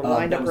 Okay, people were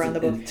lined up around the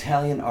book." An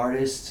Italian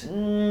artist.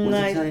 Was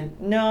Italian?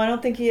 No, I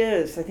don't think he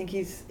is. I think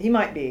he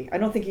might be. I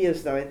don't think he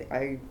is, though.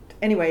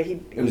 Anyway,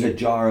 it was a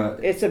jar.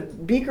 It's a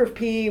beaker of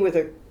pee with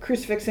a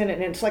crucifix in it,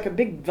 and it's like a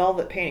big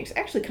velvet painting. It's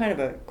actually kind of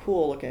a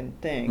cool looking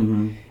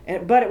thing.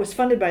 But it was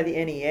funded by the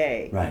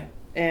NEA. Right.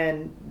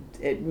 And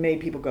it made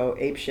people go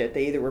apeshit.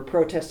 They either were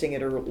protesting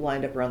it or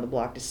lined up around the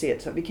block to see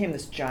it. So it became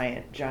this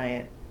giant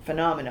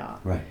phenomenon.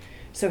 Right.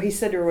 So he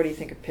said to her, "What do you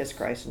think of Piss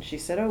Christ?" And she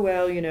said, "Oh,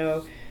 well,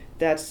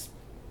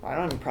 I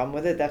don't have a problem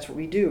with it. That's what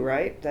we do,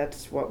 right?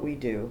 That's what we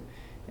do."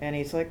 And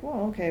he's like,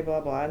 "Well, okay,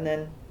 blah, blah." And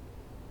then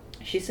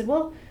she said,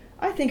 "Well,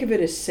 I think of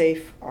it as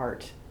safe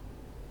art."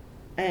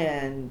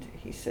 And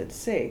he said,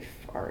 "Safe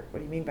art? What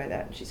do you mean by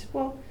that?" And she said,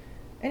 "Well,"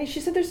 and she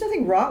said, "There's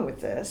nothing wrong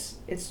with this.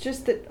 It's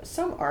just that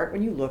some art,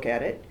 when you look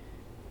at it,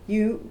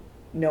 you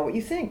know what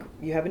you think.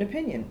 You have an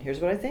opinion. Here's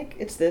what I think.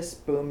 It's this.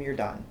 Boom, you're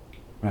done."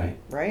 Right.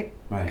 Right?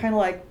 Right. Kind of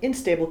like in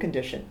stable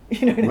condition.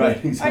 You know what I mean?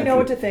 Right, exactly. I know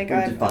what to think. We've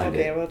I'm defined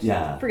okay. it. Well,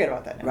 Yeah. forget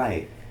about that now.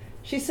 Right.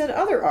 She said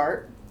other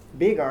art,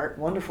 big art,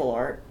 wonderful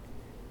art,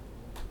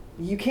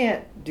 you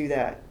can't do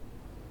that.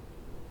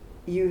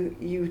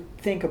 You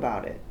think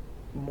about it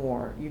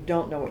more. You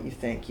don't know what you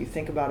think. You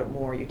think about it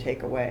more, you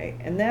take away.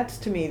 And that's,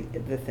 to me,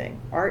 the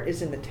thing. Art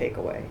is in the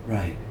takeaway.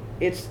 Right.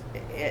 It's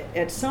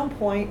at some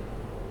point,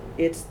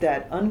 it's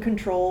that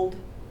uncontrolled,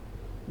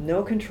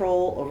 no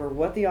control over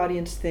what the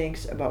audience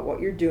thinks about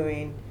what you're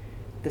doing,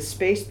 the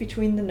space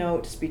between the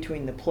notes,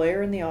 between the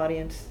player and the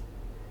audience.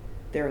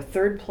 They're a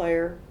third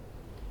player,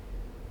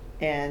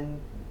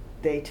 and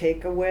they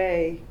take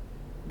away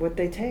what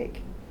they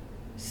take.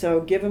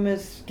 So give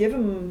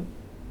them,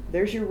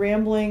 there's your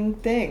rambling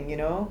thing,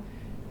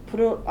 put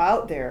it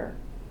out there.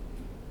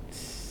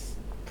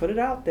 Put it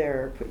out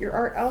there. Put your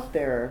art out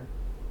there.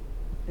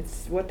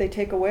 It's what they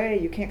take away.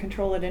 You can't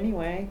control it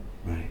anyway.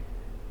 Right.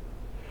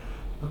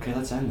 Okay,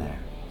 let's end there.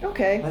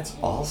 Okay. That's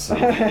awesome.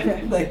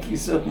 Thank you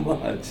so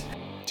much.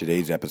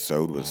 Today's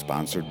episode was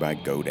sponsored by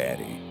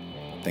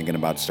GoDaddy. Thinking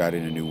about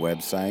starting a new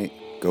website?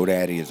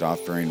 GoDaddy is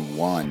offering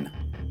one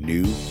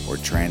new or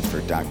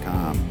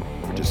transfer.com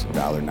for just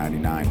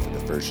 $1.99 for the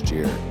first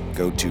year.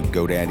 Go to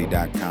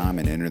GoDaddy.com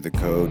and enter the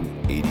code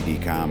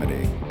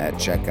ADDComedy at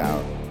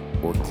checkout,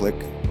 or click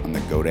on the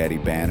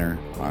GoDaddy banner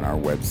on our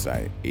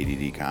website,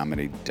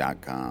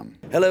 addcomedy.com.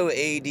 Hello,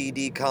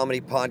 ADD Comedy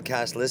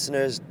Podcast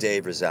listeners.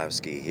 Dave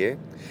Razowski here.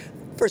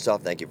 First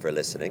off, thank you for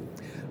listening.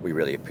 We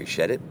really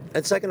appreciate it.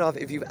 And second off,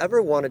 if you've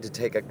ever wanted to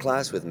take a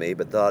class with me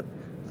but thought,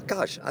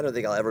 gosh, I don't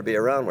think I'll ever be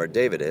around where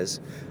David is,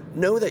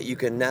 know that you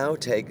can now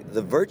take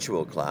the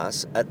virtual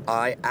class at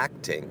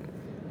iActing.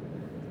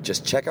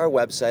 Just check our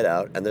website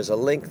out, and there's a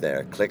link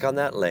there. Click on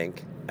that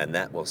link, and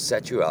that will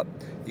set you up.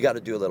 You got to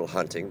do a little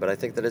hunting, but I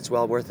think that it's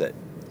well worth it.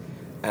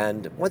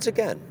 And once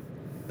again,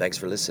 thanks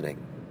for listening.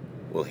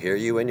 We'll hear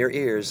you in your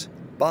ears.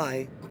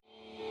 Bye.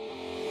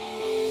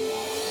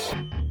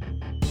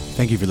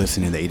 Thank you for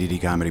listening to the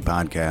ADD Comedy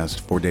Podcast.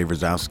 For Dave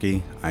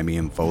Razowski, I'm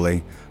Ian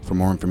Foley. For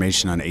more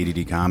information on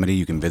ADD Comedy,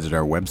 you can visit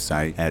our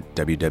website at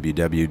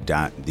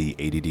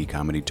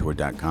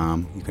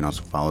www.theaddcomedytour.com. You can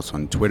also follow us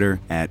on Twitter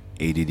at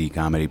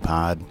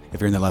ADDComedyPod. If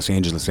you're in the Los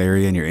Angeles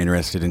area and you're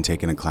interested in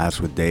taking a class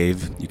with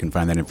Dave, you can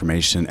find that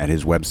information at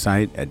his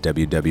website at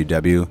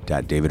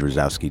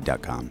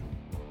www.davidrazowski.com.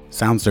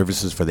 Sound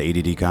services for the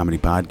ADD Comedy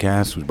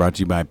Podcast was brought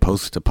to you by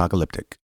Post Apocalyptic.